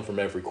came to him from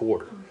every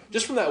quarter.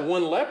 Just from that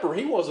one leper,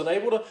 he wasn't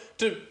able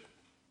to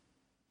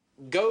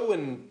go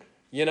and,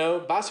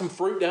 buy some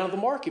fruit down at the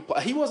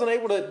marketplace. He wasn't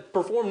able to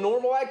perform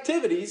normal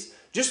activities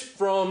just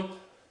from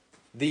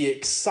the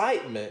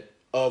excitement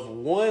of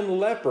one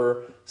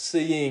leper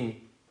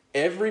seeing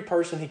every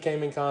person he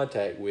came in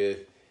contact with.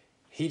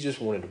 He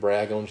just wanted to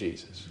brag on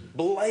Jesus.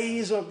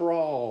 Blaze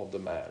abroad the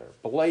matter.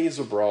 Blaze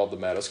abroad the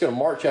matter. Let's go to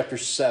Mark chapter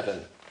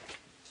 7.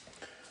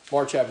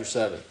 Mark chapter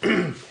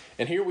 7.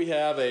 And here we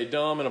have a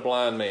dumb and a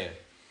blind man.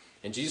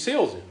 And Jesus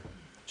heals him.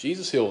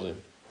 Jesus heals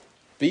him.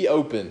 Be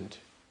opened,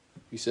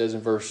 he says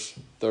in verse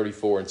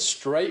 34. And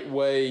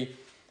straightway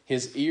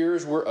his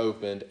ears were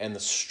opened, and the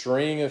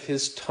string of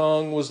his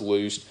tongue was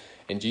loosed.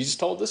 And Jesus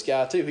told this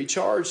guy too. He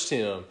charged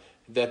him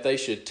that they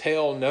should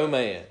tell no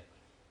man.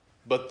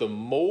 But the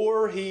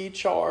more he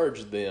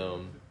charged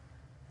them,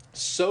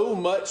 so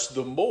much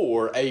the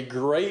more, a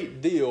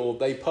great deal,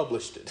 they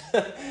published it.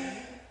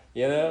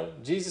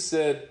 Jesus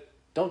said,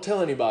 don't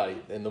tell anybody.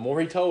 And the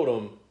more he told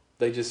them,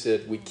 they just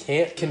said, we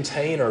can't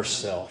contain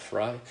ourselves,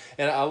 right?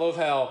 And I love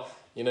how,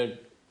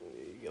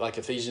 like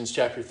Ephesians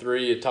chapter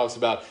 3, it talks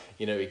about,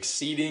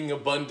 exceeding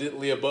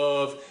abundantly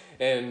above.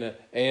 And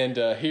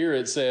here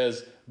it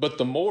says, but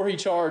the more he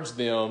charged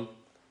them,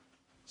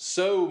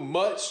 so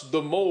much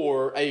the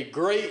more, a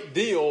great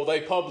deal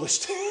they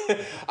published.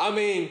 I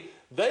mean,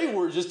 they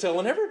were just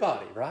telling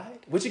everybody,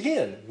 right? Which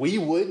again, we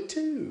would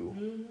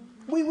too.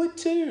 We would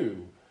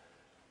too.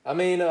 I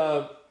mean,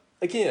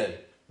 again,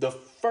 the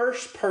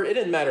first person, it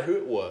didn't matter who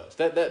it was,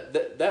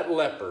 that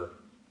leper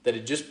that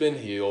had just been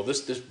healed,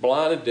 this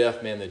blind and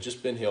deaf man that had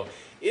just been healed,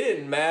 it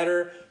didn't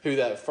matter who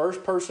that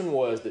first person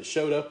was that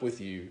showed up with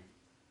you,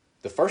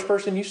 the first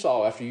person you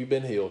saw after you've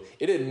been healed,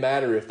 it didn't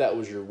matter if that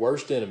was your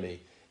worst enemy.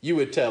 You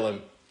would tell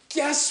him,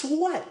 guess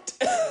what?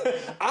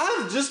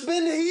 I've just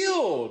been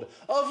healed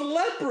of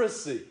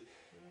leprosy.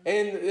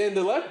 And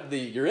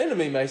your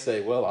enemy may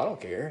say, well, I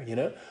don't care,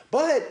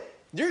 but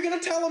you're going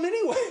to tell them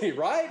anyway,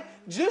 right?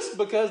 Just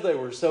because they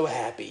were so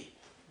happy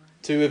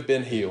to have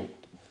been healed.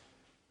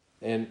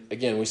 And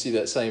again, we see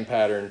that same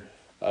pattern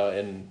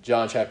in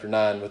John chapter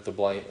 9 with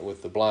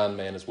the blind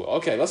man as well.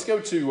 Okay, let's go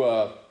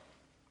to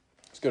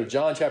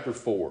John chapter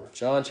 4.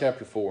 John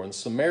chapter 4, and the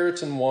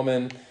Samaritan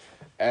woman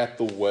at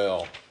the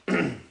well.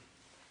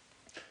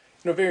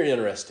 Very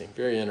interesting,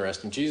 very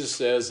interesting. Jesus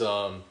says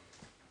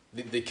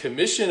the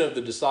commission of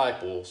the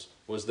disciples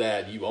was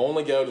that you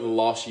only go to the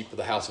lost sheep of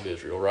the house of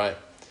Israel, right?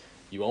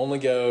 You only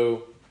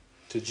go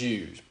to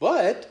Jews.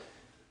 But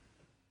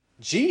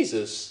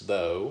Jesus,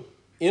 though,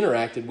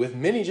 interacted with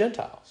many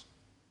Gentiles.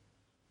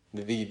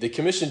 The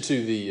commission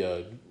to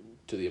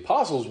the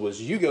apostles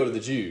was you go to the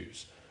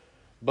Jews.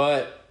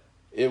 But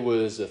it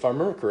was, if I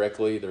remember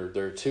correctly, there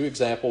are two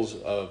examples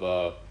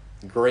of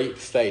great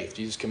faith.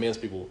 Jesus commends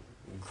people,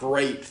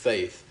 great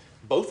faith.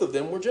 Both of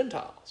them were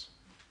Gentiles.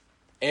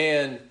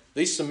 And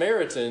these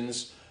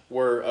Samaritans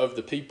were of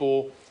the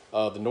people,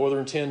 the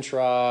northern 10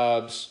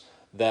 tribes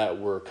that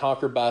were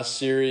conquered by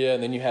Syria.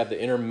 And then you have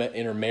the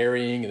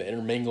intermarrying and the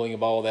intermingling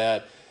of all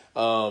that.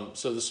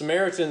 So the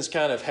Samaritans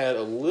kind of had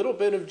a little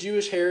bit of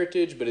Jewish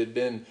heritage, but had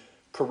been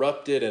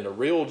corrupted. And a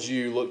real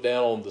Jew looked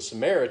down on the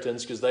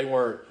Samaritans because they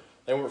weren't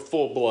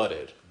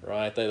full-blooded,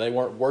 right? They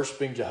weren't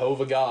worshiping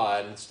Jehovah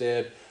God.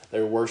 Instead, they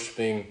were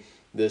worshiping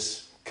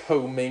this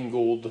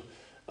commingled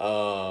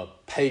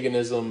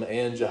paganism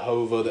and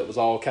Jehovah that was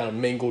all kind of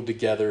mingled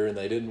together, and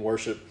they didn't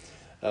worship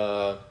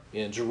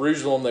in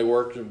Jerusalem. They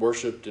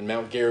worshipped in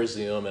Mount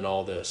Gerizim and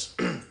all this.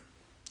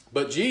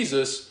 But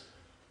Jesus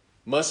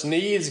must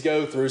needs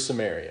go through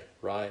Samaria,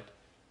 right?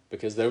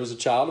 Because there was a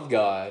child of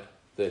God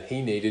that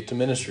he needed to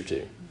minister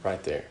to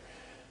right there.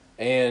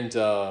 And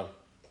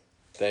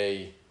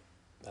they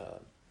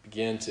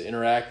began to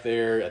interact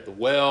there at the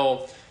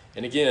well.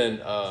 And again,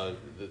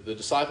 the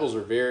disciples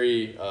are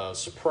very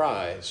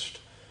surprised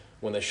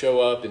when they show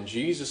up and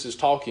Jesus is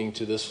talking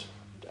to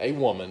a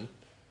woman,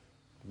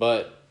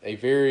 but a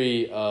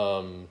very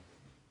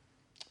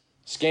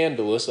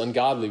scandalous,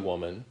 ungodly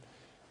woman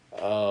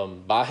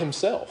by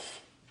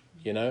himself.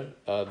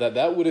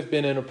 That would have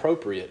been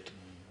inappropriate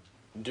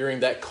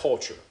during that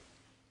culture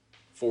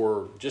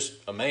for just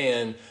a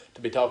man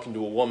to be talking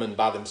to a woman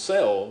by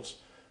themselves,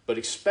 but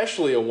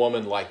especially a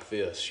woman like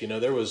this.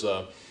 There was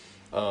a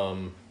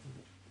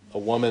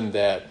woman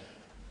that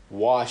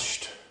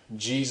washed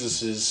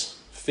Jesus's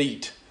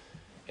feet,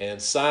 and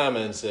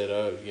Simon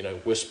said,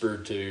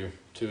 whispered to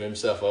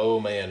himself, oh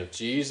man, if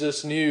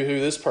Jesus knew who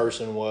this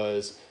person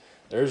was,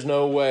 there's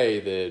no way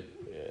that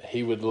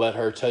he would let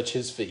her touch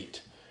his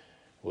feet.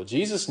 Well,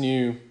 Jesus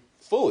knew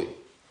fully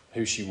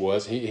who she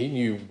was. He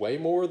knew way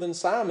more than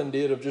Simon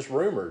did of just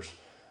rumors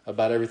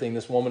about everything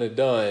this woman had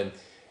done.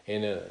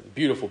 And a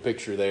beautiful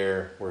picture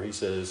there where he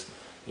says,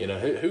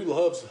 who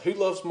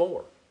loves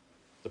more?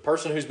 The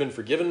person who's been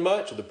forgiven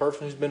much or the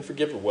person who's been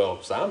forgiven?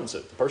 Well, Simon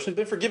said, the person who's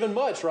been forgiven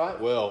much, right?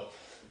 Well,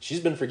 she's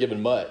been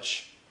forgiven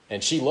much.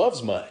 and she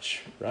loves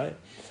much, right?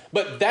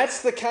 But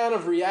that's the kind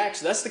of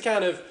reaction, that's the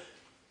kind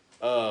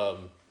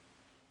of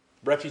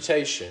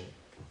reputation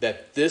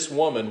that this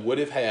woman would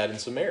have had in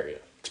Samaria,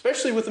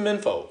 especially with the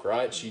menfolk,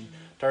 right? She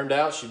turned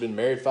out she'd been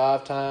married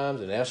 5 times,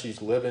 and now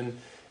she's living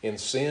in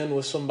sin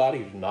with somebody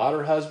who's not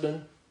her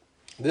husband.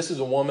 This is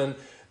a woman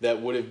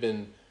that would have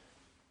been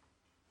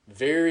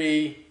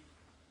very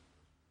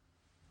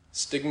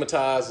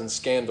stigmatized and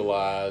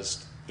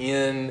scandalized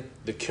in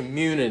the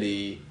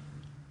community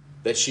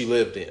that she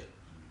lived in,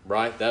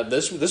 right?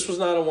 This was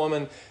not a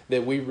woman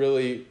that we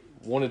really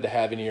wanted to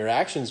have any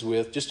interactions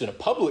with just in a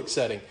public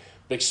setting,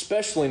 but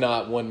especially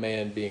not one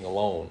man being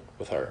alone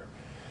with her.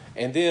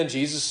 And then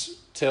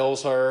Jesus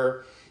tells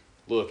her,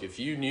 look, if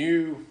you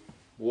knew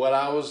what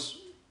I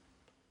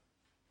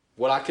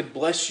could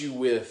bless you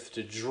with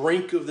to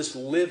drink of this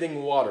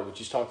living water, which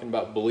he's talking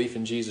about belief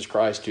in Jesus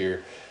Christ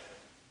here.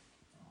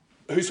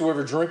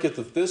 Whosoever drinketh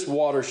of this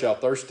water shall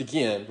thirst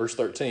again, verse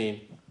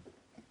 13.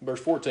 Verse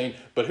 14,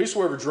 but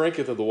whosoever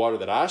drinketh of the water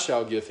that I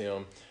shall give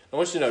him. I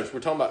want you to notice, we're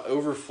talking about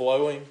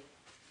overflowing.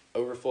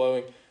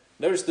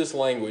 Notice this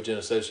language in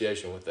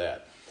association with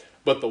that.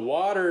 But the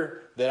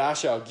water that I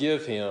shall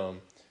give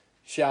him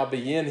shall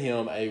be in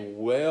him a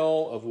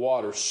well of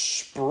water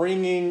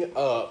springing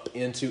up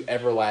into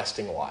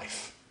everlasting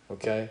life.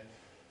 Okay?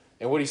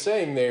 And what he's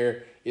saying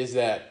there is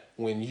that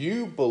when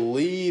you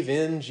believe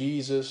in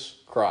Jesus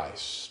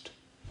Christ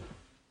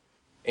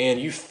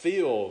and you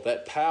feel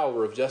that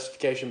power of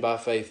justification by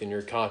faith in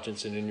your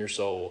conscience and in your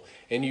soul,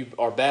 and you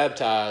are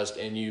baptized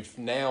and you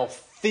now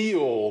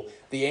feel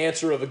the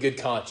answer of a good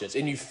conscience,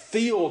 and you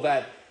feel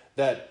that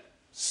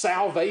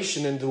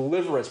salvation and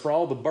deliverance for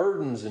all the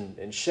burdens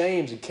and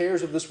shames and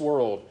cares of this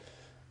world,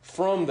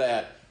 from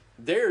that,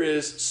 there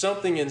is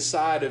something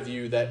inside of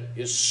you that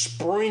is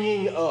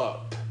springing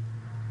up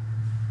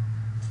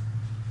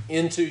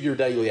into your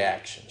daily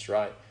actions,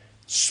 right?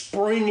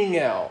 Springing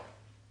out.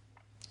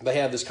 They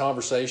had this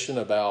conversation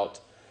about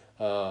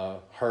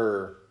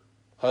her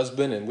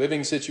husband and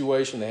living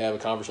situation. They have a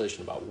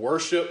conversation about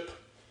worship.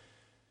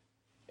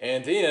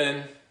 And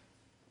then,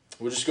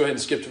 we'll just go ahead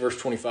and skip to verse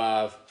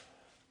 25.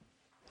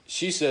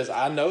 She says,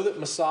 I know that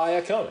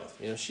Messiah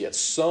cometh. She had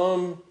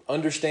some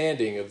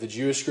understanding of the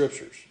Jewish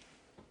scriptures,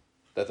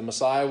 that the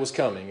Messiah was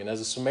coming. And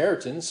as a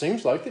Samaritan, it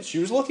seems like that she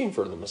was looking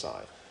for the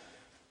Messiah.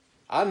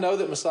 I know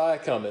that Messiah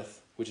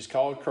cometh, which is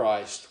called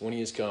Christ, when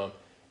he is come,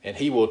 and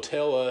he will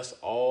tell us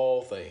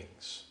all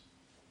things.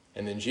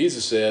 And then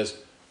Jesus says,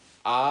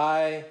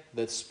 I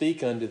that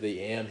speak unto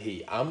thee am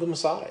he. I'm the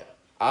Messiah.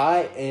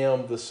 I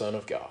am the Son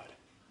of God.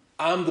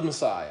 I'm the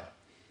Messiah.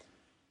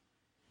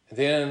 And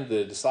then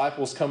the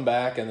disciples come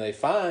back and they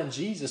find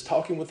Jesus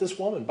talking with this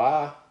woman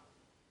by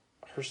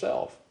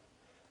herself.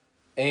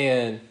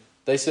 And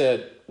they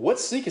said, what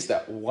seekest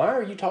thou? Why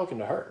are you talking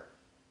to her?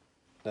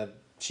 Now,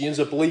 she ends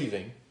up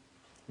leaving.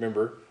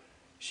 Remember,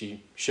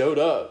 she showed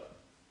up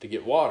to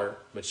get water,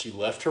 but she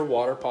left her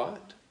water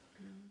pot.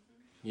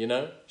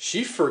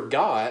 She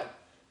forgot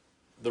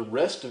the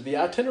rest of the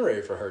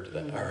itinerary for her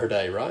today, her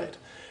day, right?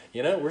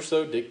 We're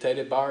so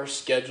dictated by our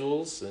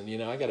schedules,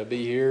 and I got to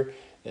be here.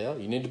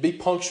 You need to be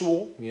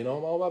punctual. I'm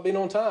all about being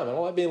on time. I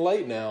don't like being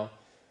late now.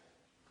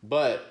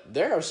 But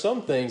there are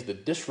some things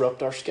that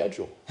disrupt our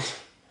schedule.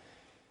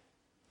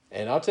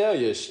 And I'll tell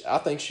you, I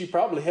think she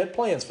probably had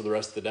plans for the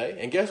rest of the day.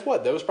 And guess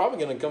what? There was probably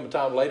going to come a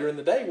time later in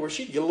the day where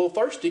she'd get a little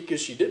thirsty because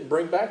she didn't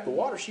bring back the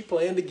water she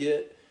planned to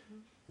get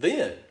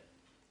then.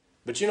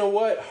 But you know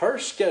what? Her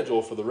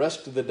schedule for the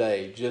rest of the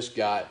day just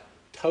got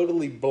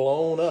totally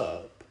blown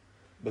up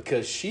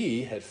because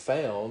she had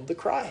found the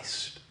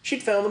Christ.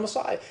 She'd found the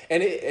Messiah.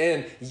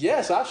 And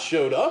yes, I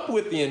showed up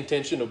with the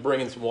intention of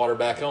bringing some water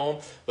back home,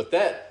 but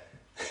that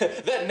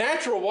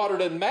natural water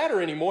doesn't matter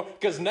anymore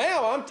because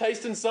now I'm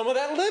tasting some of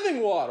that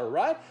living water,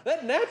 right?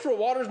 That natural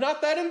water is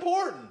not that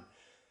important.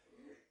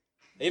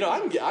 I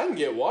can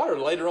get water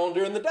later on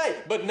during the day,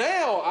 but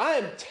now I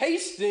am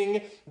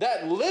tasting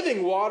that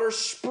living water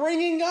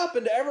springing up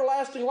into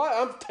everlasting life.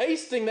 I'm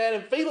tasting that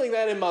and feeling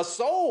that in my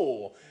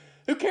soul.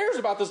 Who cares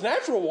about this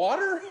natural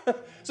water?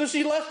 So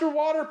she left her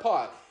water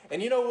pot.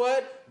 And you know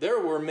what?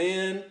 There were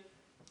men,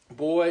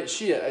 boy,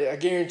 I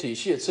guarantee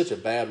she had such a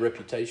bad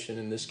reputation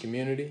in this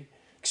community,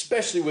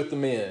 especially with the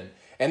men.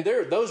 And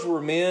those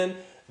were men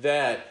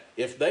that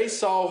if they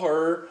saw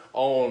her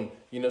on,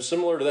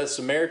 similar to that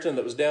Samaritan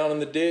that was down in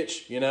the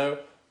ditch,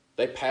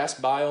 they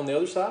passed by on the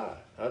other side.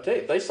 I'll tell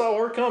you, if they saw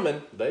her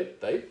coming,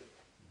 they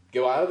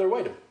go out of their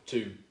way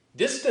to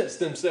distance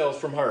themselves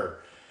from her.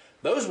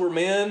 Those were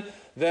men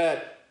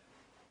that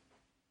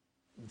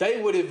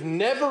they would have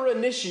never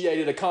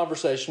initiated a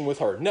conversation with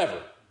her.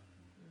 Never.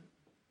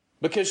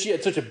 Because she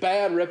had such a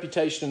bad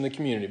reputation in the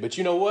community. But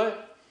you know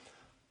what?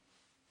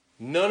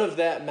 None of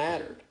that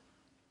mattered.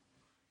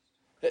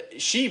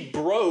 She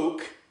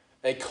broke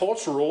a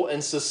cultural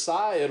and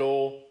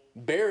societal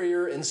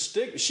barrier and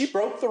stigma. She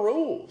broke the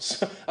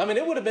rules. I mean,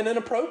 it would have been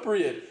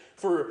inappropriate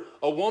for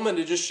a woman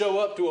to just show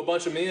up to a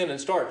bunch of men and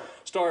start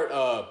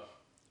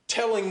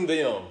telling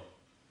them,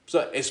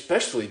 so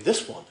especially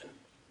this woman,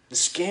 the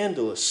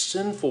scandalous,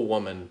 sinful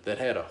woman that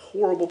had a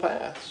horrible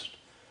past.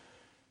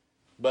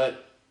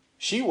 But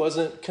she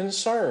wasn't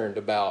concerned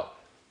about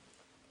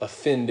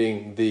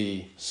offending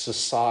the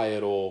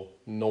societal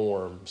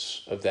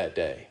norms of that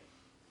day,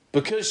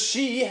 because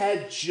she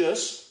had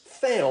just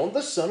found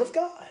the Son of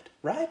God,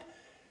 right?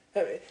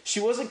 She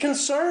wasn't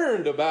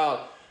concerned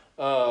about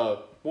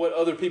what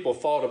other people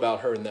thought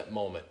about her in that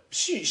moment.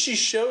 She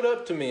showed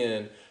up to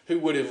men who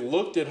would have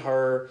looked at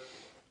her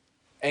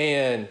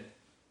and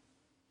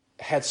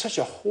had such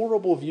a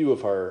horrible view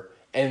of her,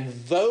 and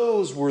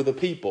those were the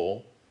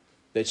people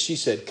that she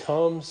said,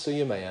 "Come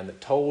see a man that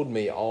told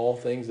me all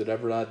things that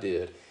ever I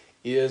did.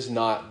 Is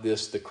not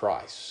this the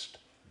Christ?"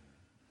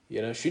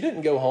 You know, she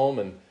didn't go home,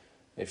 and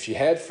if she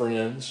had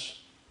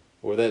friends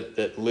or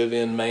that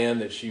live-in man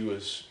that she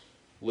was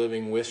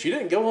living with, she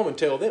didn't go home and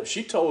tell them.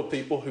 She told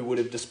people who would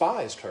have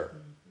despised her,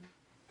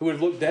 who would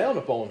have looked down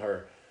upon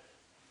her.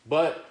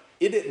 But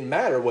it didn't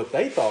matter what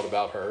they thought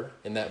about her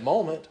in that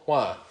moment.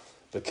 Why?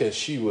 Because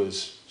she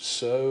was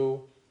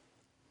so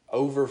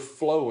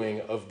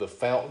overflowing of the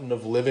fountain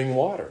of living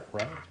water,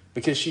 right?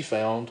 Because she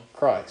found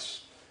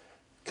Christ.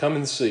 Come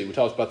and see. We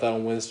talked about that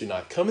on Wednesday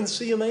night. Come and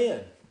see a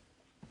man.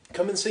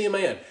 Come and see a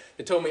man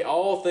that told me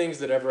all things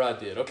that ever I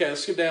did. Okay,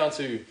 let's get down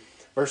to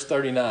verse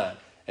 39.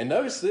 And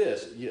notice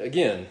this.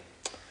 Again,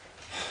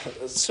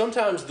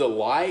 sometimes the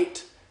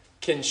light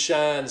can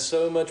shine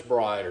so much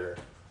brighter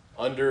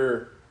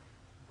under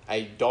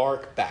a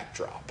dark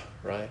backdrop,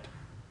 right?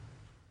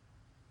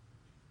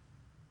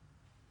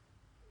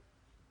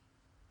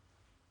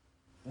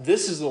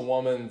 This is a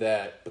woman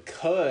that,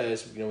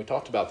 because, we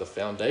talked about the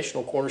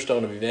foundational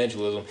cornerstone of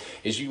evangelism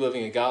is you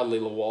living a godly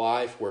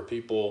life where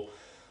people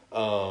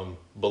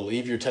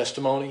believe your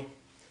testimony.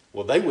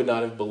 Well, they would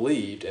not have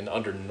believed, and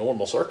under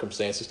normal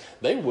circumstances,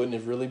 they wouldn't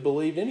have really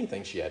believed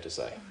anything she had to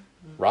say,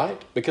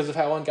 right? Because of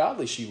how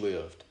ungodly she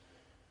lived.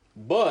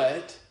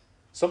 But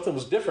something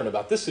was different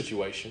about this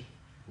situation.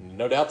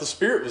 No doubt the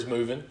Spirit was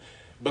moving,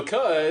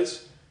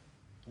 because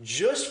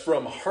just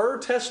from her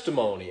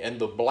testimony and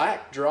the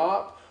black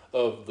drop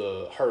of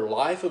her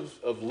life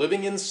of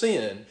living in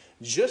sin,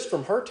 just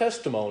from her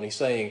testimony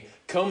saying,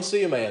 "Come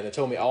see a man that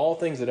told me all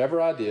things that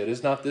ever I did.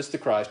 Is not this the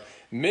Christ?"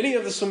 Many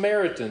of the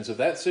Samaritans of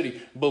that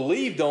city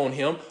believed on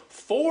him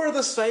for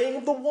the saying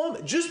of the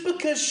woman, just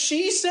because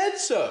she said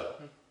so.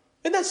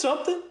 Isn't that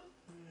something?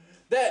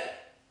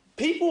 That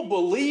people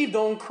believed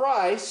on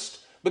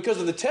Christ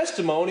because of the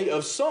testimony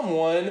of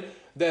someone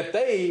that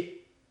they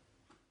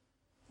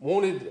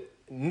wanted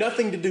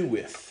nothing to do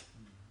with,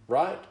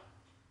 right?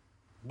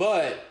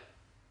 But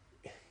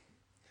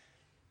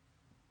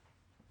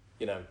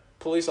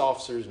police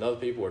officers and other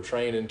people are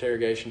trained in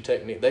interrogation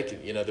technique. They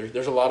can,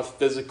 there's a lot of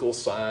physical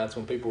signs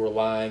when people are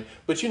lying.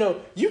 But,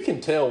 you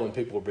can tell when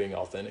people are being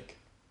authentic.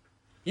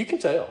 You can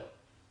tell.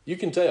 You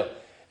can tell.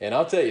 And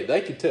I'll tell you,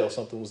 they could tell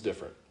something was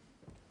different.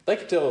 They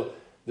could tell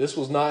this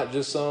was not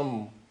just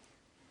some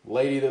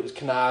lady that was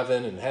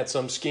conniving and had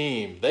some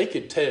scheme. They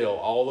could tell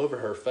all over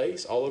her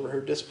face, all over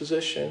her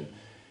disposition,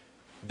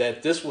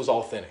 that this was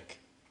authentic.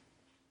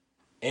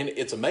 And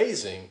it's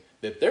amazing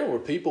that there were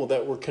people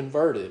that were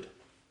converted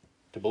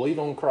to believe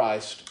on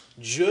Christ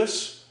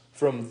just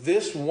from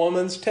this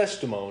woman's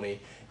testimony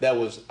that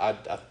was, I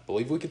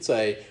believe we could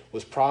say,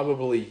 was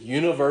probably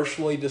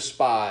universally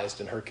despised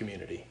in her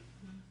community.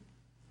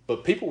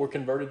 But people were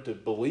converted to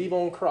believe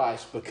on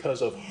Christ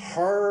because of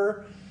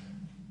her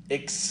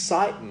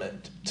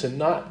excitement to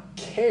not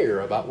care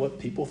about what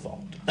people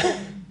thought.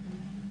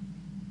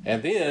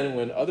 And then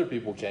when other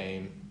people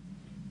came,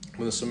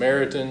 when the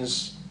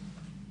Samaritans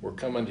were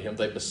coming to him,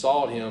 they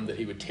besought him that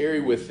he would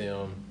tarry with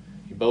them.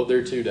 He abode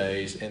there 2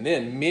 days, and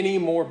then many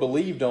more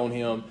believed on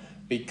him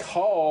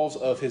because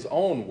of his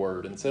own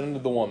word, and said unto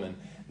the woman,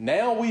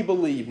 "Now we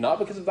believe, not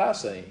because of thy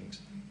sayings,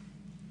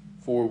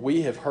 for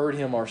we have heard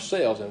him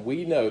ourselves, and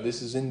we know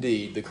this is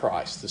indeed the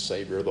Christ, the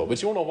Savior of the world."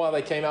 But you want to know why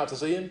they came out to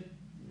see him?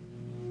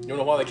 You want to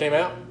know why they came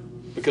out?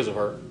 Because of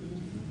her.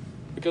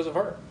 Because of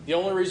her. The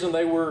only reason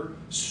they were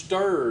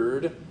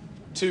stirred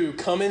to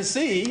come and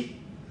see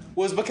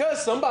was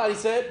because somebody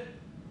said,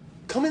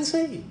 "Come and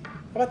see." How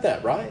about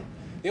that, right?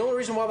 The only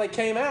reason why they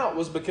came out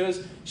was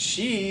because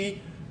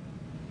she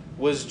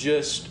was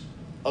just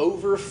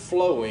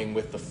overflowing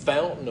with the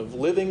fountain of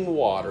living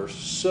water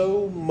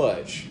so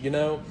much.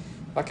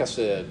 Like I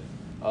said,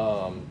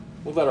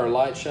 we let our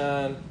light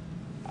shine.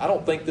 I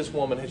don't think this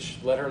woman had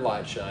let her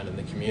light shine in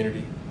the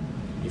community.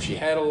 If she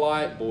had a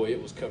light, boy,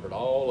 it was covered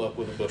all up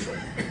with a bushel,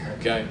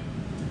 okay?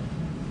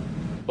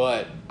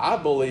 But I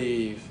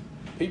believe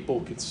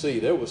people could see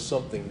there was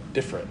something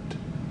different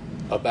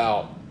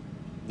about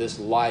this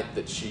light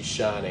that she's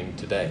shining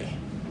today,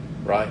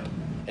 right?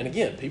 And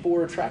again, people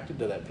were attracted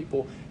to that.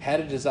 People had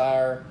a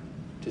desire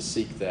to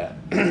seek that.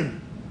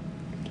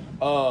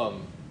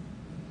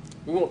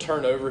 We won't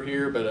turn over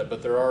here,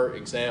 but there are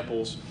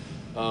examples,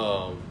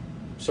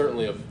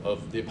 certainly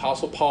of the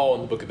Apostle Paul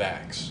in the book of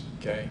Acts,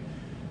 okay?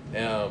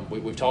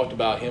 We've talked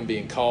about him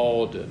being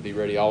called to be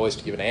ready always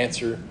to give an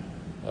answer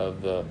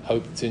of the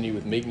hope that's in you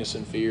with meekness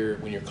and fear.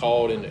 When you're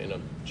called in a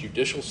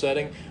judicial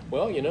setting,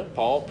 well,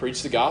 Paul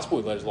preached the gospel.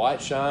 He let his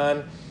light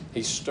shine.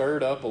 He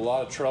stirred up a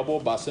lot of trouble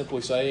by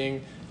simply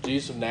saying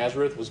Jesus of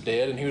Nazareth was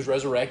dead and he was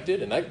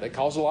resurrected, and that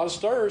caused a lot of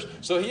stirs.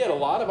 So he had a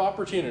lot of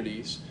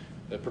opportunities,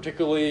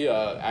 particularly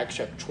Acts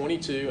chapter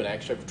 22 and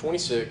Acts chapter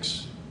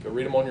 26. Go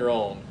read them on your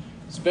own.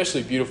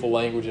 Especially beautiful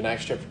language in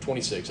Acts chapter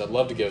 26. I'd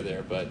love to go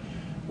there, but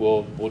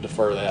we'll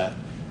defer that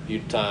due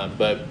to time.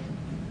 But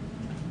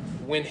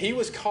when he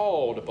was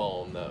called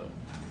upon, though,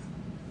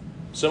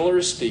 similar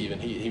to Stephen,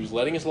 he was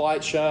letting his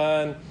light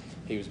shine.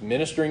 He was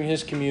ministering in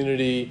his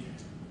community.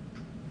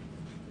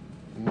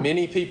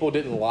 Many people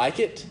didn't like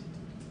it,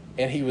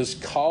 and he was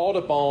called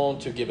upon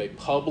to give a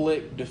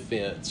public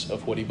defense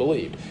of what he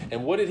believed.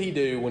 And what did he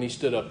do when he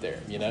stood up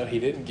there? He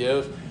didn't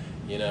give,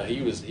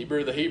 he was Hebrew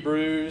of the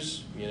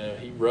Hebrews.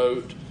 He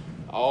wrote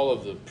all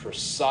of the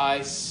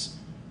precise,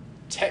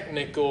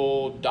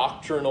 technical,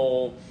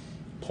 doctrinal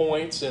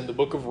points in the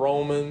book of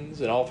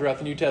Romans and all throughout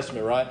the New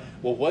Testament, right?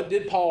 Well, what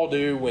did Paul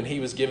do when he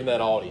was given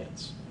that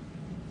audience?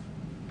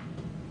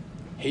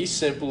 He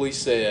simply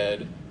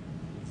said,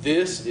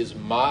 this is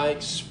my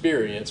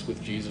experience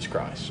with Jesus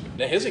Christ.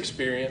 Now, his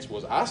experience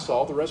was, I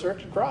saw the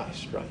resurrected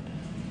Christ, right?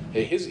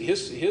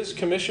 His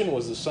commission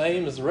was the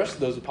same as the rest of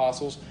those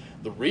apostles.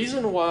 The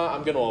reason why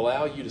I'm going to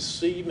allow you to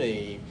see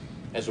me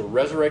as a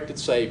resurrected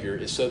Savior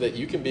is so that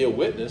you can be a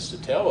witness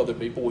to tell other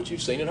people what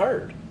you've seen and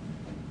heard.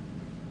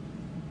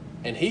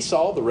 And he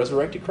saw the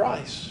resurrected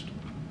Christ.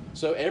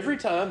 So every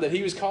time that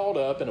he was called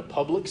up in a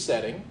public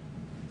setting,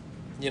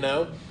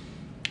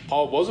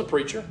 Paul was a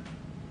preacher,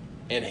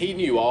 and he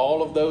knew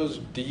all of those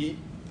deep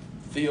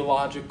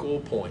theological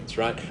points,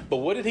 right? But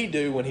what did he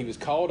do when he was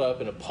called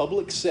up in a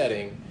public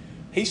setting?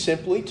 He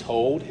simply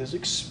told his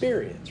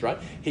experience, right?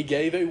 He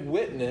gave a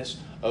witness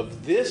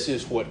of, this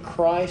is what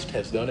Christ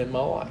has done in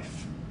my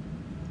life.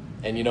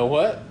 And you know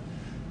what?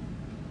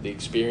 The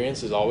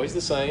experience is always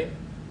the same.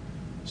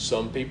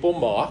 Some people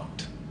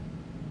mocked.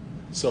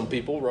 Some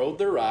people rolled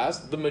their eyes.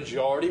 The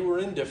majority were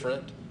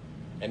indifferent.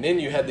 And then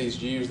you had these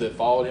Jews that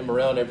followed him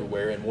around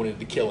everywhere and wanted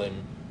to kill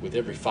him with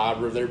every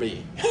fiber of their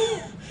being.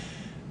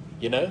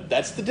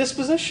 That's the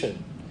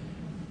disposition.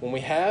 When we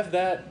have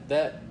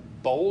that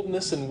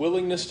boldness and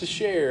willingness to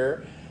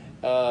share,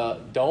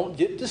 don't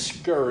get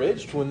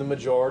discouraged when the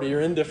majority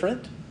are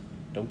indifferent.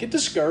 Don't get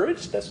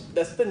discouraged.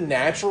 That's the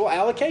natural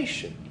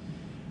allocation.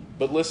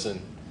 But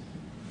listen,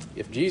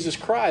 if Jesus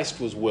Christ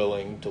was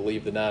willing to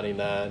leave the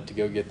 99 to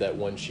go get that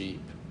one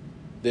sheep,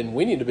 then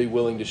we need to be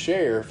willing to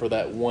share for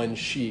that one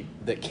sheep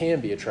that can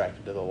be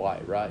attracted to the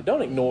light, right?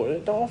 Don't ignore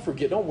it. Don't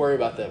forget. Don't worry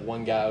about that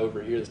one guy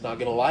over here that's not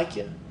going to like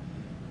you.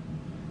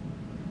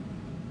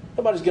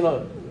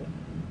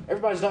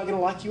 Everybody's not going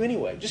to like you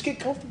anyway. Just get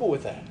comfortable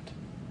with that.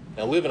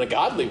 Now live in a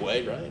godly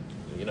way, right?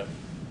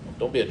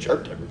 Don't be a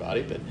jerk to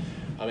everybody, but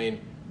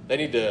they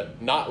need to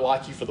not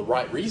like you for the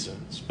right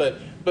reasons.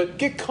 But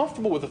get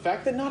comfortable with the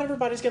fact that not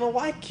everybody's going to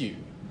like you.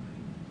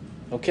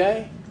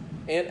 Okay?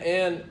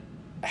 And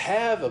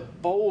have a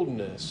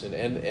boldness,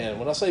 and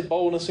when I say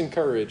boldness and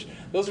courage,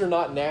 those are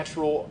not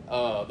natural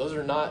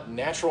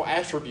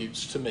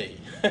attributes to me.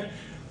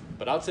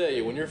 But I'll tell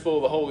you, when you're full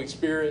of the Holy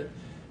Spirit,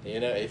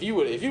 if you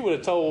would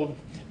have told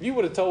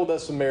that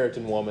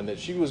Samaritan woman that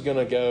she was going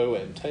to go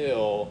and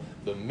tell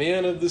the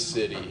men of the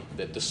city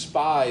that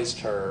despised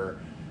her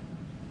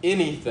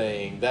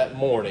anything that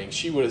morning,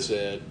 she would have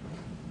said,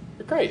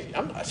 "You're crazy.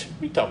 I'm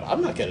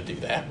not going to do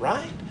that,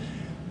 right?"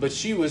 But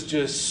she was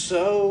just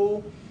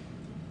so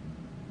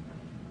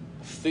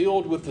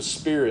filled with the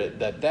Spirit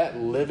that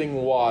living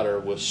water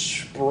was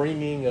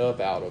springing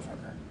up out of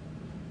her.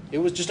 It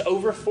was just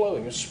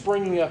overflowing. It was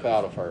springing up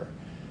out of her.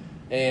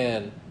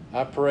 And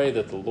I pray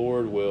that the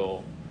Lord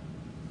will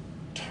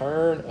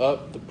turn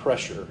up the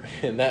pressure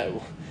in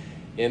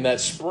that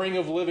spring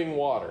of living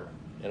water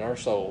in our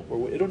soul,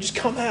 where it'll just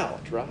come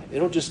out, right?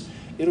 It'll just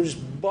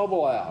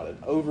bubble out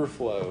and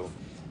overflow,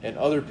 and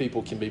other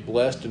people can be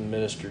blessed and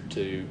ministered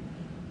to.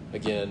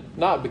 Again,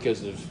 not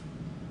because of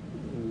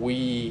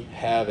we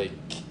have a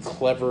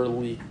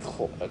cleverly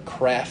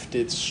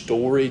crafted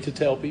story to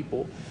tell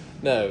people.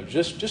 No,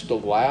 just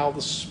allow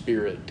the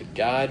Spirit to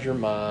guide your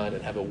mind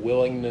and have a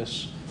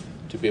willingness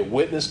to be a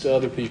witness to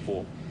other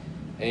people.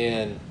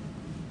 And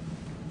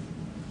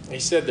he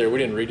said there, we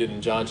didn't read it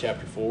in John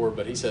chapter 4,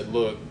 but he said,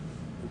 look,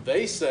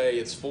 they say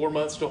it's 4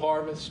 months to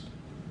harvest.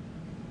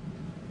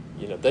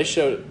 They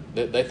showed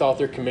that they thought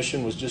their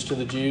commission was just to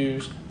the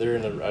Jews. They're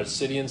in a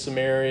city in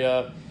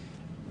Samaria.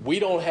 We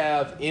don't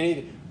have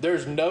any,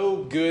 there's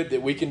no good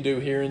that we can do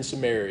here in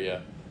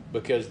Samaria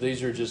because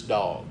these are just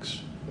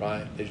dogs,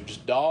 right? These are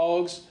just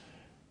dogs.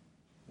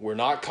 We're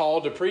not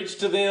called to preach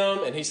to them.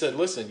 And he said,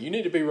 listen, you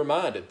need to be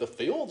reminded, the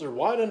fields are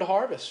white unto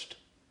harvest.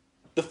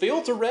 The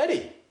fields are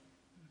ready.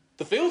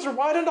 The fields are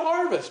white unto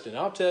harvest. And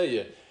I'll tell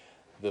you,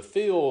 the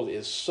field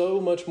is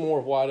so much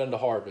more white unto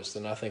harvest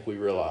than I think we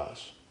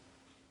realize.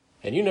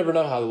 And you never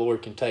know how the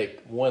Lord can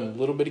take one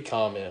little bitty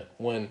comment,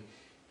 one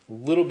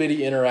little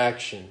bitty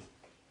interaction.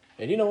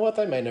 And you know what?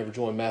 They may never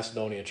join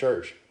Macedonia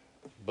Church,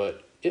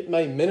 but it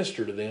may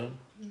minister to them.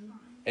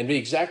 and be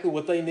exactly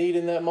what they need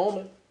in that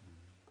moment.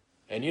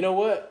 And you know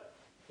what?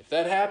 If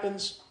that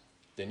happens,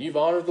 then you've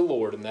honored the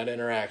Lord in that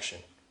interaction.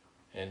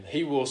 And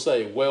He will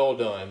say, well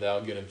done, thou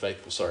good and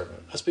faithful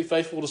servant. Let's be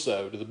faithful to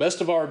sow to the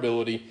best of our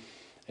ability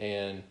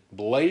and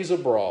blaze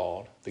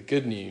abroad the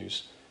good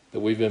news that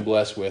we've been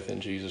blessed with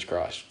in Jesus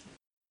Christ.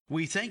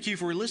 We thank you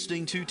for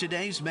listening to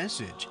today's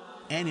message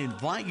and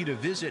invite you to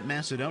visit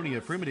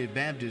Macedonia Primitive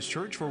Baptist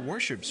Church for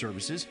worship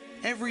services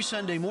every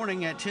Sunday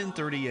morning at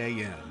 10:30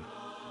 a.m.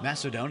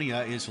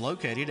 Macedonia is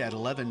located at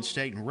 11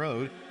 Staten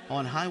Road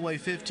on Highway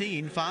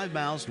 15, 5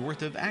 miles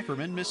north of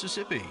Ackerman,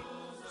 Mississippi.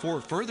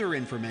 For further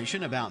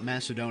information about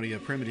Macedonia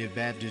Primitive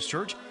Baptist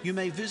Church, you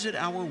may visit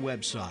our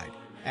website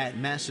at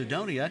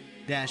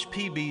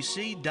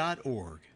macedonia-pbc.org.